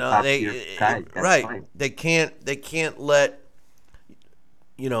fight. Right. Fight. They can't let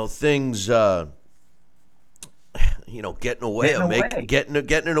things get in the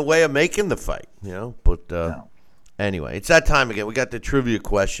way of making the fight. But no. Anyway, it's that time again. We got the trivia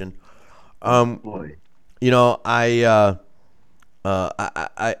question. Boy. I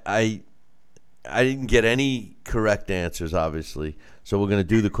didn't get any correct answers, obviously. So we're going to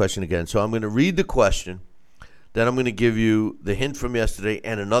do the question again. So I'm going to read the question. Then I'm going to give you the hint from yesterday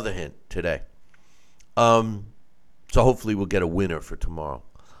and another hint today. So hopefully we'll get a winner for tomorrow.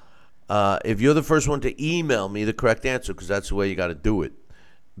 If you're the first one to email me the correct answer, because that's the way you got to do it,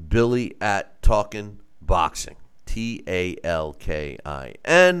 Billy at Talkin' Boxing,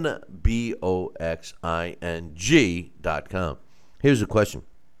 TalkinBoxing.com. Here's the question.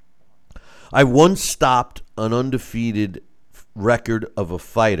 I once stopped an undefeated record of a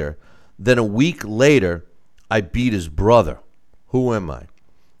fighter. Then a week later, I beat his brother. Who am I?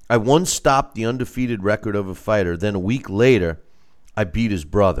 I once stopped the undefeated record of a fighter. Then a week later, I beat his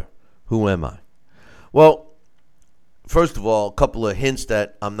brother. Who am I? Well, first of all, a couple of hints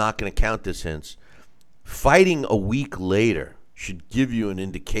that I'm not going to count as hints. Fighting a week later should give you an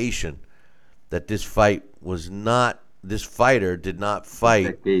indication that this fighter did not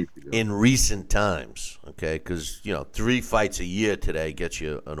fight in recent times, okay? Because, 3 fights a year today gets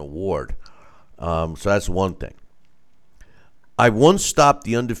you an award. So that's one thing. I once stopped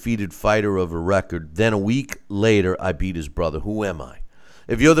the undefeated fighter of a record. Then a week later, I beat his brother. Who am I?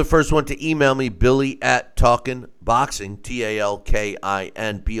 If you're the first one to email me, Billy at Talkin' Boxing,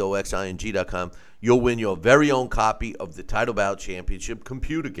 TalkinBoxing.com, you'll win your very own copy of the Title Bout Championship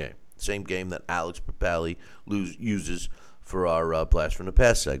computer game. Same game that Alex Papali uses for our Blast from the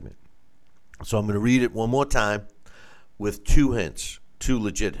Past segment. So I'm going to read it one more time with 2 hints, 2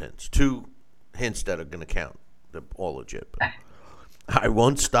 legit hints, 2 hints that are going to count. They're all legit. But I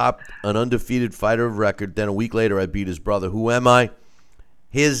once stopped an undefeated fighter of record. Then a week later, I beat his brother. Who am I?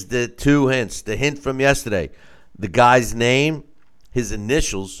 Here's the 2 hints. The hint from yesterday. The guy's name, his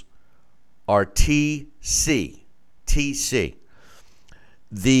initials are TC. TC.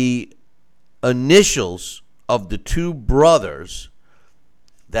 The initials of the 2 brothers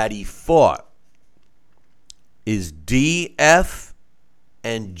that he fought is DF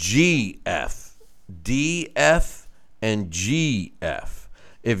and GF. DF and GF.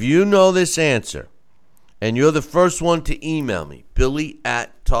 If you know this answer, and you're the first one to email me, Billy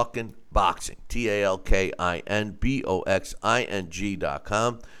at Talkin' Boxing,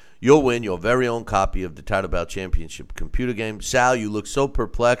 TalkinBoxing.com, you'll win your very own copy of the Title Bout Championship computer game. Sal, you look so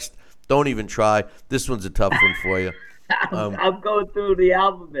perplexed. Don't even try. This one's a tough one for you. I'm going through the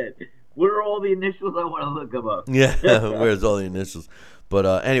alphabet. Where are all the initials? I want to look them up. Yeah, where's all the initials?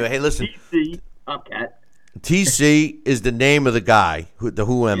 But anyway, hey, listen. TC, Cat. TC is the name of the guy.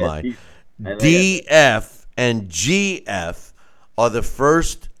 Who am I? DF and GF are the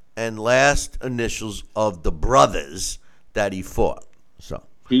first and last initials of the brothers that he fought. So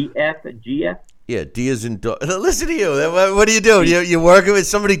DF and GF? Yeah, D is in dog. Listen to you. What are you doing? You working with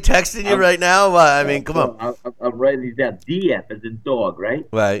somebody texting you right now? I mean, come on. I'm writing these down. DF as in dog, right?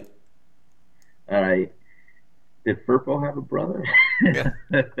 Right. All right. Did Furpo have a brother? Yeah.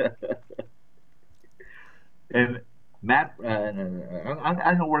 And Matt, I'm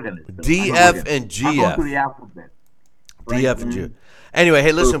going to work on this. DF and GF. I'm going through the alphabet. DF and GF. Anyway,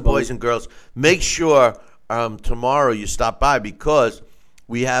 hey, listen, boys and girls. Make sure tomorrow you stop by because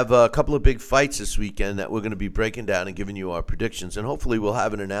we have a couple of big fights this weekend that we're going to be breaking down and giving you our predictions. And hopefully we'll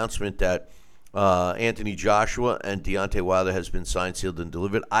have an announcement that Anthony Joshua and Deontay Wilder has been signed, sealed, and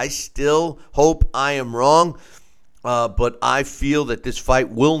delivered. I still hope I am wrong, but I feel that this fight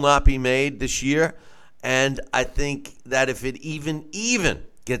will not be made this year. And I think that if it even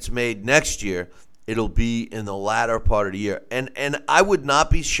gets made next year, it'll be in the latter part of the year. And I would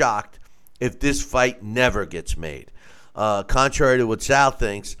not be shocked if this fight never gets made. Contrary to what Sal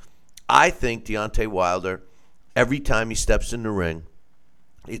thinks, I think Deontay Wilder, every time he steps in the ring,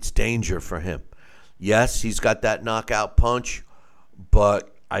 it's danger for him. Yes, he's got that knockout punch,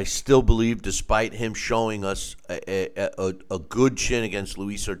 but I still believe, despite him showing us a good chin against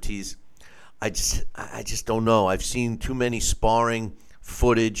Luis Ortiz, I just don't know. I've seen too many sparring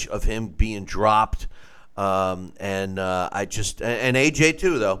footage of him being dropped, and AJ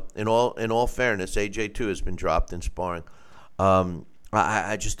too, though. In all fairness, AJ too has been dropped in sparring.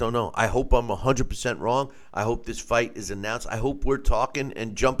 I just don't know. I hope I'm 100% wrong. I hope this fight is announced. I hope we're talking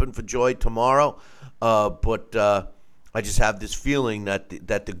and jumping for joy tomorrow. But I just have this feeling that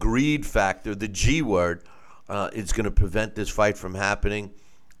the greed factor, the G word, is going to prevent this fight from happening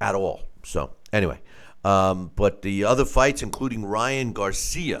at all. So anyway, but the other fights, including Ryan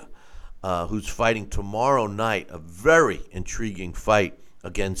Garcia, who's fighting tomorrow night, a very intriguing fight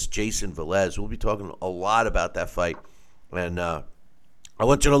against Jason Velez. We'll be talking a lot about that fight. And I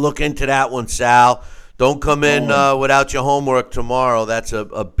want you to look into that one, Sal. Don't come in without your homework tomorrow. That's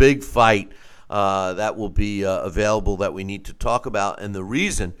a big fight that will be available that we need to talk about. And the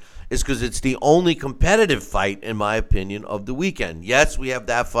reason is because it's the only competitive fight, in my opinion, of the weekend. Yes, we have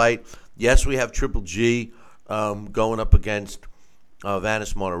that fight. Yes, we have Triple G going up against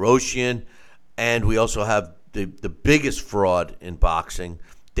Vanes Martirosyan. And we also have the biggest fraud in boxing,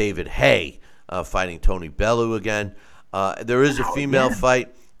 David Haye, fighting Tony Bellew again. There is a female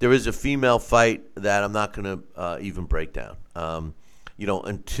fight. There is a female fight that I'm not going to even break down.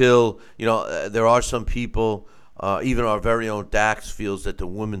 Until there are some people. Even our very own Dax feels that the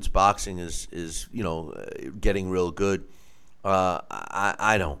women's boxing is getting real good.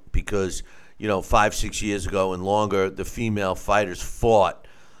 I don't, because 5-6 years ago and longer, the female fighters fought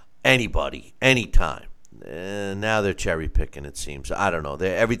anybody, anytime. And now they're cherry picking. It seems. I don't know.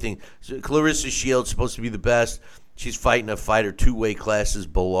 Clarissa Shields supposed to be the best. She's fighting a fighter 2 weight classes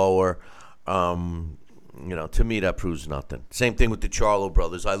below her. To me, that proves nothing. Same thing with the Charlo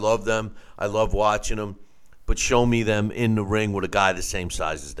brothers. I love them. I love watching them. But show me them in the ring with a guy the same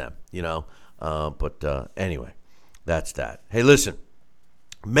size as them, Anyway, that's that. Hey, listen.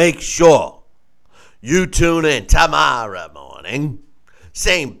 Make sure you tune in tomorrow morning.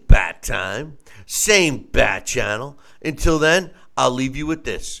 Same bat time. Same bat channel. Until then, I'll leave you with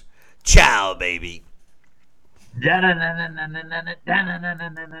this. Ciao, baby.